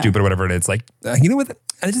that's like Yeah. stupid or whatever. And it's like, you know what?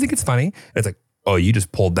 I just think it's funny. And it's like, oh, you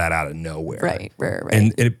just pulled that out of nowhere. Right.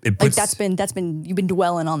 And it Like puts, that's been you've been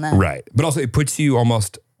dwelling on that. right. But also it puts you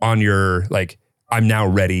almost on your, like, I'm now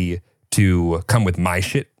ready to come with my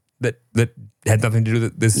shit that had nothing to do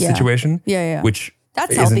with this Yeah. situation. Yeah. Which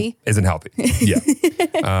That's healthy. Isn't healthy. Yeah.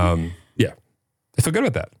 Yeah. I feel good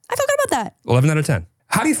about that. I feel good about that. 11 out of 10.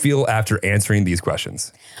 How do you feel after answering these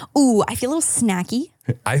questions? Ooh, I feel a little snacky.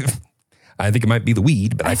 I think it might be the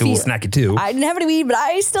weed, but I feel a little snacky too. I didn't have any weed, but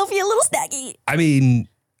I still feel a little snacky. I mean,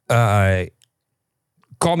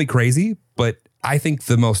 call me crazy, but I think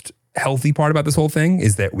the most healthy part about this whole thing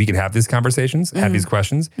is that we can have these conversations, have these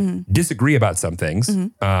questions, disagree about some things,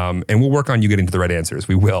 and we'll work on you getting to the right answers.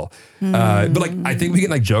 We will. But like, I think we can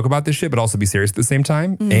like joke about this shit, but also be serious at the same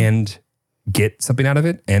time and get something out of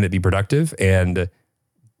it and it be productive and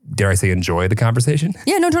dare I say enjoy the conversation.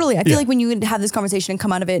 Yeah, no, totally. I feel like when you have this conversation and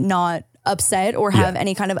come out of it not upset or have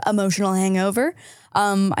any kind of emotional hangover,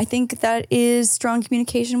 I think that is strong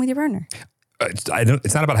communication with your partner. It's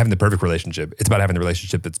not about having the perfect relationship. It's about having the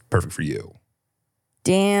relationship that's perfect for you.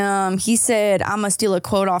 Damn, he said, I'm going to steal a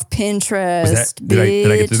quote off Pinterest, did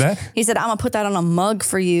I get through that? He said, I'm going to put that on a mug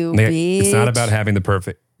for you, bitch. It's not about having the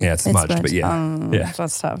perfect, it's smudged, but yeah.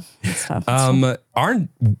 That's tough. That's tough. Our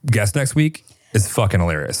guest next week is fucking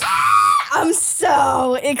hilarious. I'm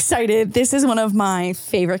so excited. This is one of my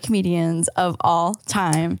favorite comedians of all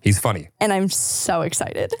time. He's funny. And I'm so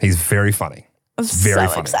excited. He's very funny. I'm very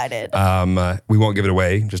so funny. excited. We won't give it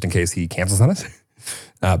away just in case he cancels on us.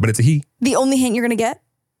 But it's a he. The only hint you're going to get,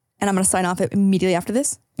 and I'm going to sign off it immediately after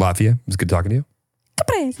this. Lafia, it was good talking to you.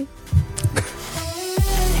 Caprese.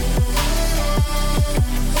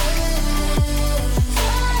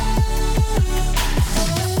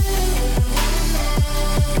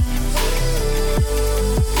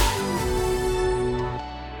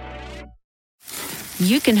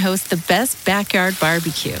 You can host the best backyard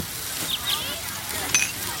barbecue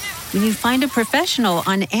when you find a professional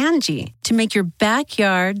on Angie to make your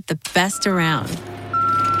backyard the best around.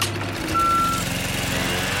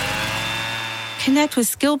 Connect with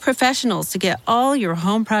skilled professionals to get all your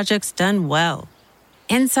home projects done well.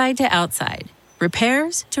 Inside to outside,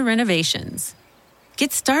 repairs to renovations.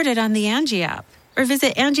 Get started on the Angie app or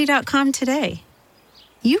visit Angie.com today.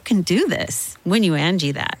 You can do this when you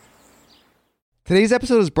Angie that. Today's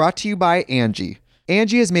episode is brought to you by Angie.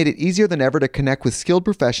 Angie has made it easier than ever to connect with skilled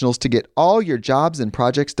professionals to get all your jobs and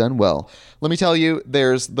projects done well. Let me tell you,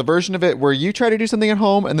 there's the version of it where you try to do something at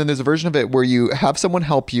home, and then there's a version of it where you have someone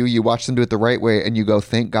help you, you watch them do it the right way, and you go,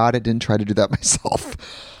 thank God I didn't try to do that myself.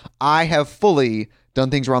 I have fully done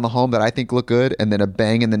things around the home that I think look good, and then a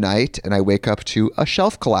bang in the night, and I wake up to a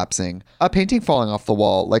shelf collapsing, a painting falling off the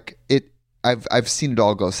wall. I've seen it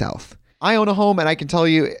all go south. I own a home, and I can tell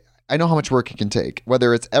you, I know how much work it can take.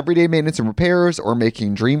 Whether it's everyday maintenance and repairs or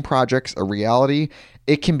making dream projects a reality,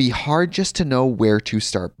 it can be hard just to know where to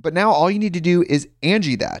start. But now all you need to do is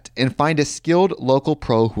Angie that and find a skilled local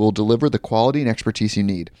pro who will deliver the quality and expertise you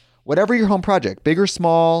need. Whatever your home project, big or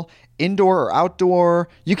small, indoor or outdoor,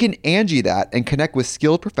 you can Angie that and connect with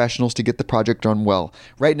skilled professionals to get the project done well.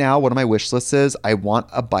 Right now, one of my wish lists is I want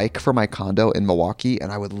a bike for my condo in Milwaukee,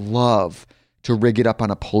 and I would love to rig it up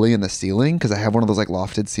on a pulley in the ceiling because I have one of those like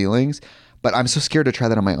lofted ceilings, but I'm so scared to try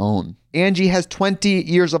that on my own. Angie has 20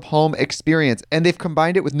 years of home experience, and they've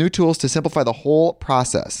combined it with new tools to simplify the whole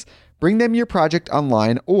process. Bring them your project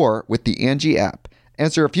online or with the Angie app.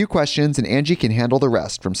 Answer a few questions and Angie can handle the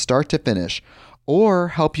rest from start to finish, or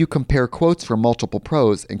help you compare quotes from multiple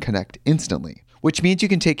pros and connect instantly, which means you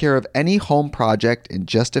can take care of any home project in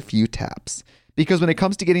just a few taps. Because when it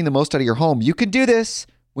comes to getting the most out of your home, you can do this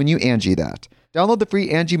when you Angie that. Download the free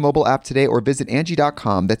Angie mobile app today or visit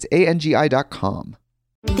Angie.com. That's ANGI.com.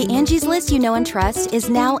 The Angie's List you know and trust is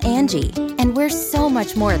now Angie, and we're so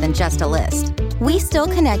much more than just a list. We still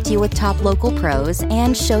connect you with top local pros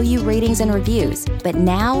and show you ratings and reviews, but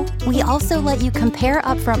now we also let you compare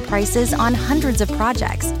upfront prices on hundreds of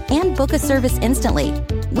projects and book a service instantly.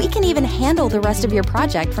 We can even handle the rest of your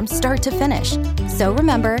project from start to finish. So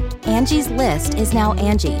remember, Angie's List is now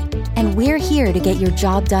Angie, and we're here to get your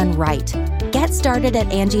job done right. Get started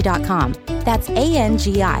at Angie.com. That's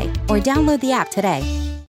ANGI, or download the app today.